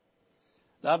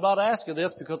 Now, I'm not asking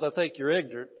this because I think you're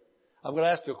ignorant. I'm going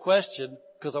to ask you a question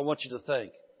because I want you to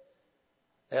think.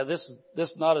 And this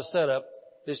is not a setup.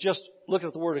 It's just looking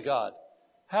at the Word of God.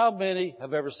 How many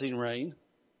have ever seen rain?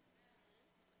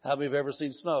 How many have ever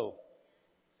seen snow?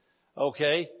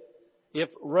 Okay. If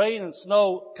rain and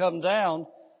snow come down,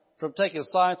 from taking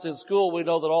science in school, we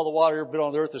know that all the water ever been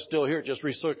on the earth is still here. It just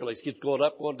recirculates. It keeps going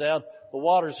up, going down. The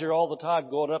water's here all the time,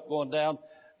 going up, going down,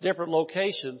 different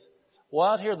locations. Well,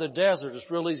 out here in the desert, it's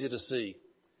real easy to see.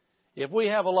 If we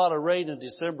have a lot of rain in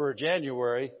December or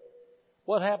January,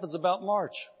 what happens about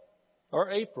March or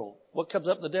April? What comes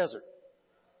up in the desert?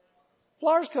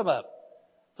 Flowers come up.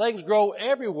 Things grow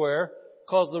everywhere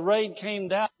because the rain came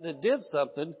down and it did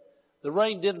something. The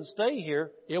rain didn't stay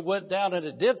here. It went down and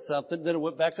it did something. Then it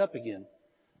went back up again.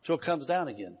 So it comes down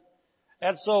again.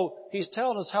 And so He's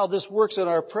telling us how this works in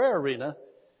our prayer arena.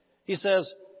 He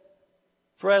says,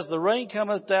 for as the rain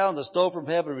cometh down, the snow from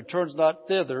heaven returns not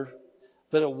thither,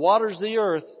 but it waters the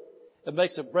earth and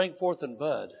makes it bring forth and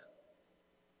bud.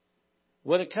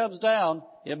 When it comes down,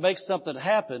 it makes something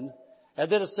happen.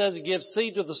 And then it says it gives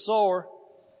seed to the sower.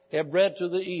 and bread to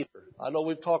the eater. I know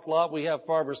we've talked a lot. We have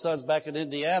farmer sons back in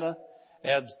Indiana,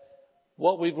 and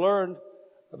what we've learned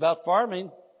about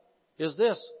farming is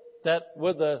this, that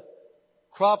when the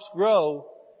crops grow,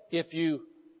 if you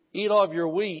eat all of your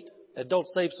wheat and don't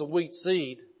save some wheat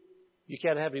seed, you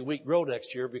can't have any wheat grow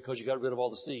next year because you got rid of all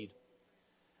the seed.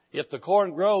 If the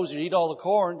corn grows, you eat all the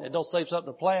corn and don't save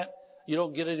something to plant, you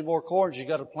don't get any more corn, you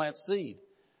got to plant seed.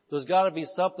 There's got to be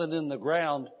something in the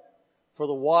ground for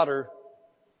the water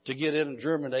to get in and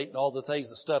germinate and all the things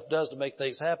that stuff does to make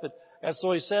things happen. And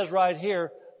so he says right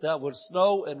here that when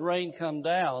snow and rain come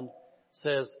down,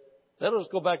 says, they don't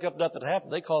just go back up, nothing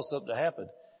happened. They cause something to happen.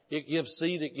 It gives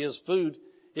seed, it gives food,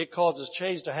 it causes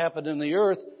change to happen in the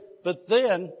earth. But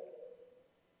then,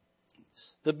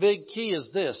 the big key is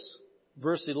this,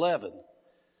 verse 11.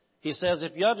 He says,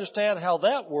 if you understand how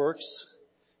that works,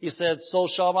 he said, so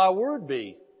shall my word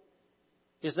be.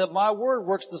 He said, my word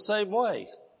works the same way.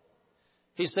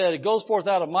 He said, it goes forth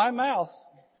out of my mouth.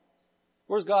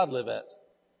 Where's God live at?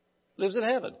 Lives in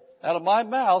heaven. Out of my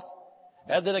mouth,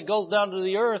 and then it goes down to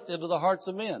the earth into the hearts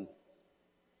of men.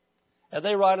 And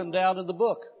they write them down in the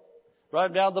book. Write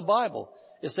them down in the Bible.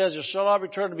 It says, it shall not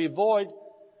return to me void,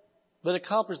 but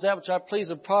accomplish that which I please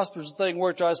and prospers the thing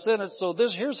which I sent it. So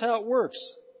here's how it works.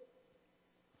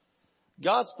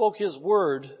 God spoke His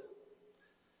word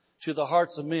to the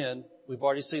hearts of men. We've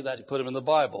already seen that. He put them in the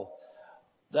Bible.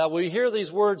 Now we hear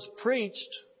these words preached,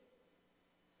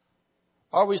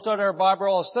 or we study our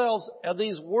Bible ourselves, and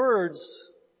these words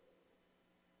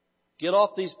get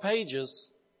off these pages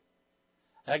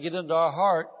and get into our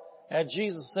heart. And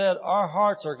Jesus said, our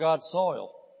hearts are God's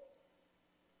soil.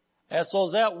 And so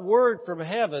as that word from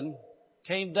heaven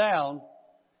came down,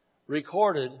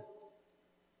 recorded,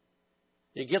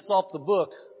 it gets off the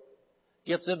book,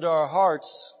 gets into our hearts,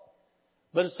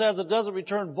 but it says it doesn't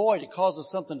return void. It causes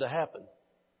something to happen.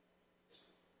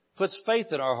 Puts faith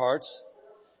in our hearts,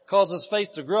 causes faith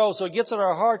to grow. So it gets in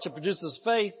our hearts, it produces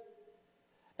faith.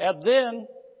 And then,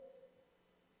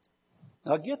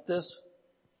 now get this,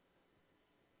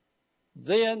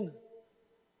 then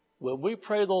when we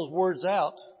pray those words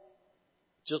out,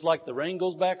 just like the rain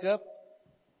goes back up,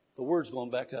 the word's going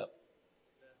back up.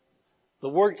 The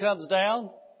word comes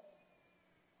down,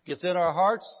 gets in our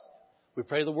hearts, we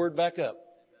pray the word back up.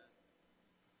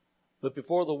 But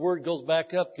before the word goes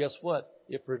back up, guess what?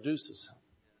 It produces.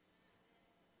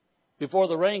 Before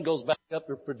the rain goes back up,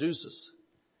 it produces.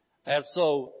 And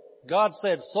so God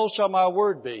said, so shall my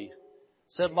word be.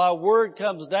 Said my word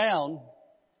comes down,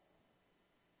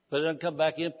 but it doesn't come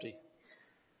back empty.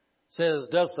 Says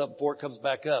it does something before it comes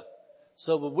back up.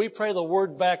 So when we pray the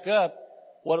word back up,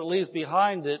 what it leaves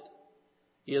behind it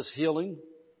is healing.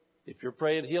 If you're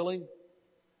praying healing,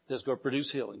 it's going to produce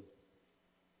healing.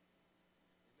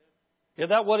 Isn't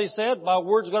that what he said? My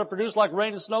word's going to produce like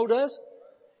rain and snow does?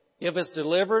 If it's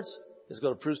deliverance, it's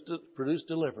going to produce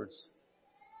deliverance.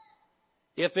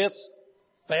 If it's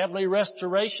family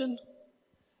restoration,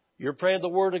 you're praying the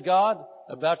word of God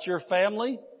about your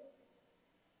family.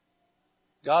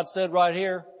 God said right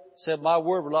here, said, my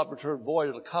word will not return void.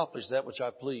 It'll accomplish that which I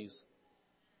please.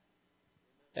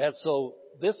 And so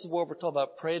this is what we're talking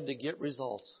about, praying to get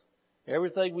results.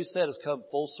 Everything we said has come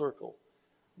full circle.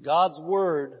 God's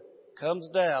word comes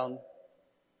down,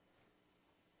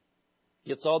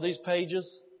 gets all these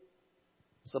pages.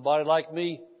 Somebody like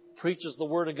me preaches the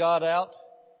word of God out.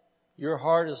 Your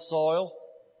heart is soil.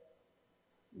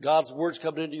 God's word's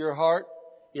coming into your heart.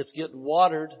 It's getting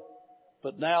watered.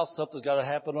 But now something's got to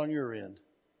happen on your end.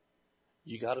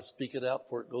 You got to speak it out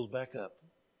before it goes back up.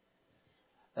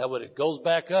 And when it goes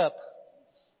back up,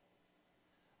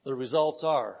 the results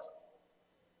are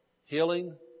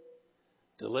healing,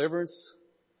 deliverance,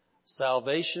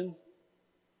 salvation,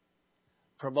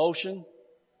 promotion,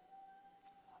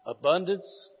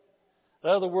 abundance. In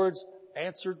other words,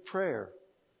 answered prayer.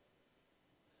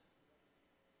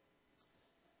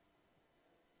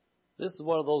 This is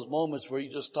one of those moments where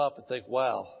you just stop and think,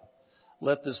 wow,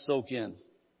 let this soak in.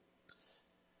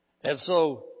 And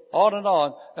so, on and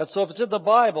on. And so if it's in the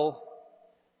Bible,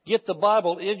 get the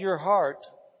Bible in your heart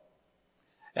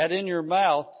and in your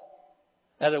mouth,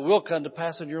 and it will come to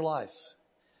pass in your life.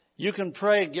 You can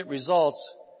pray and get results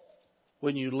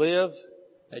when you live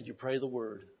and you pray the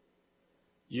Word.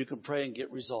 You can pray and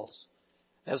get results.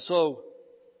 And so,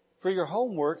 for your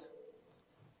homework,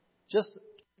 just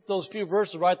those few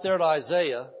verses right there in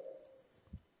Isaiah,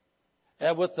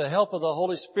 and with the help of the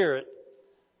Holy Spirit,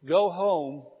 go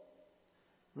home,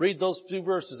 read those few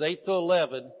verses, 8 to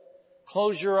 11,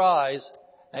 close your eyes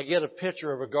and get a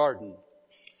picture of a garden.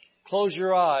 Close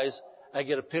your eyes and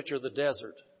get a picture of the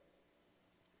desert.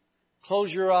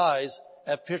 Close your eyes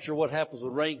and picture what happens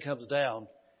when rain comes down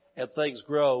and things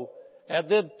grow. And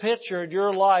then picture in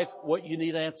your life what you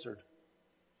need answered.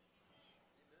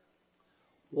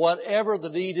 Whatever the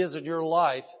need is in your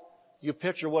life, you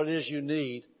picture what it is you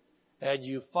need, and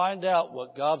you find out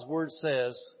what God's Word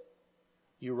says.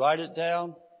 You write it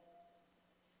down.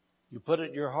 You put it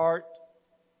in your heart.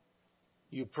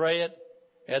 You pray it,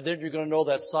 and then you're going to know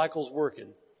that cycle's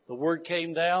working. The Word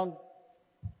came down,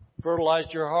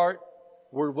 fertilized your heart,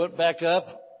 Word went back up,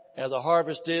 and the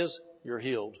harvest is you're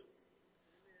healed.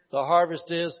 The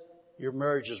harvest is your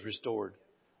marriage is restored.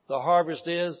 The harvest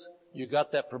is you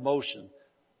got that promotion.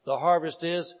 The harvest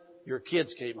is your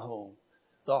kids came home.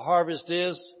 The harvest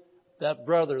is that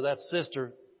brother, that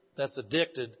sister that's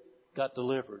addicted got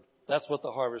delivered. That's what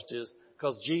the harvest is.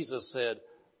 Because Jesus said,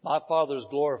 my Father is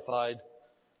glorified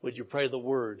when you pray the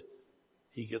Word.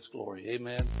 He gets glory.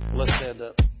 Amen. Let's stand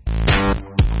up.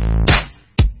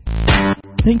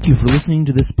 Thank you for listening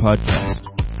to this podcast.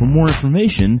 For more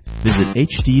information, visit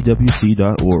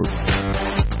hdwc.org.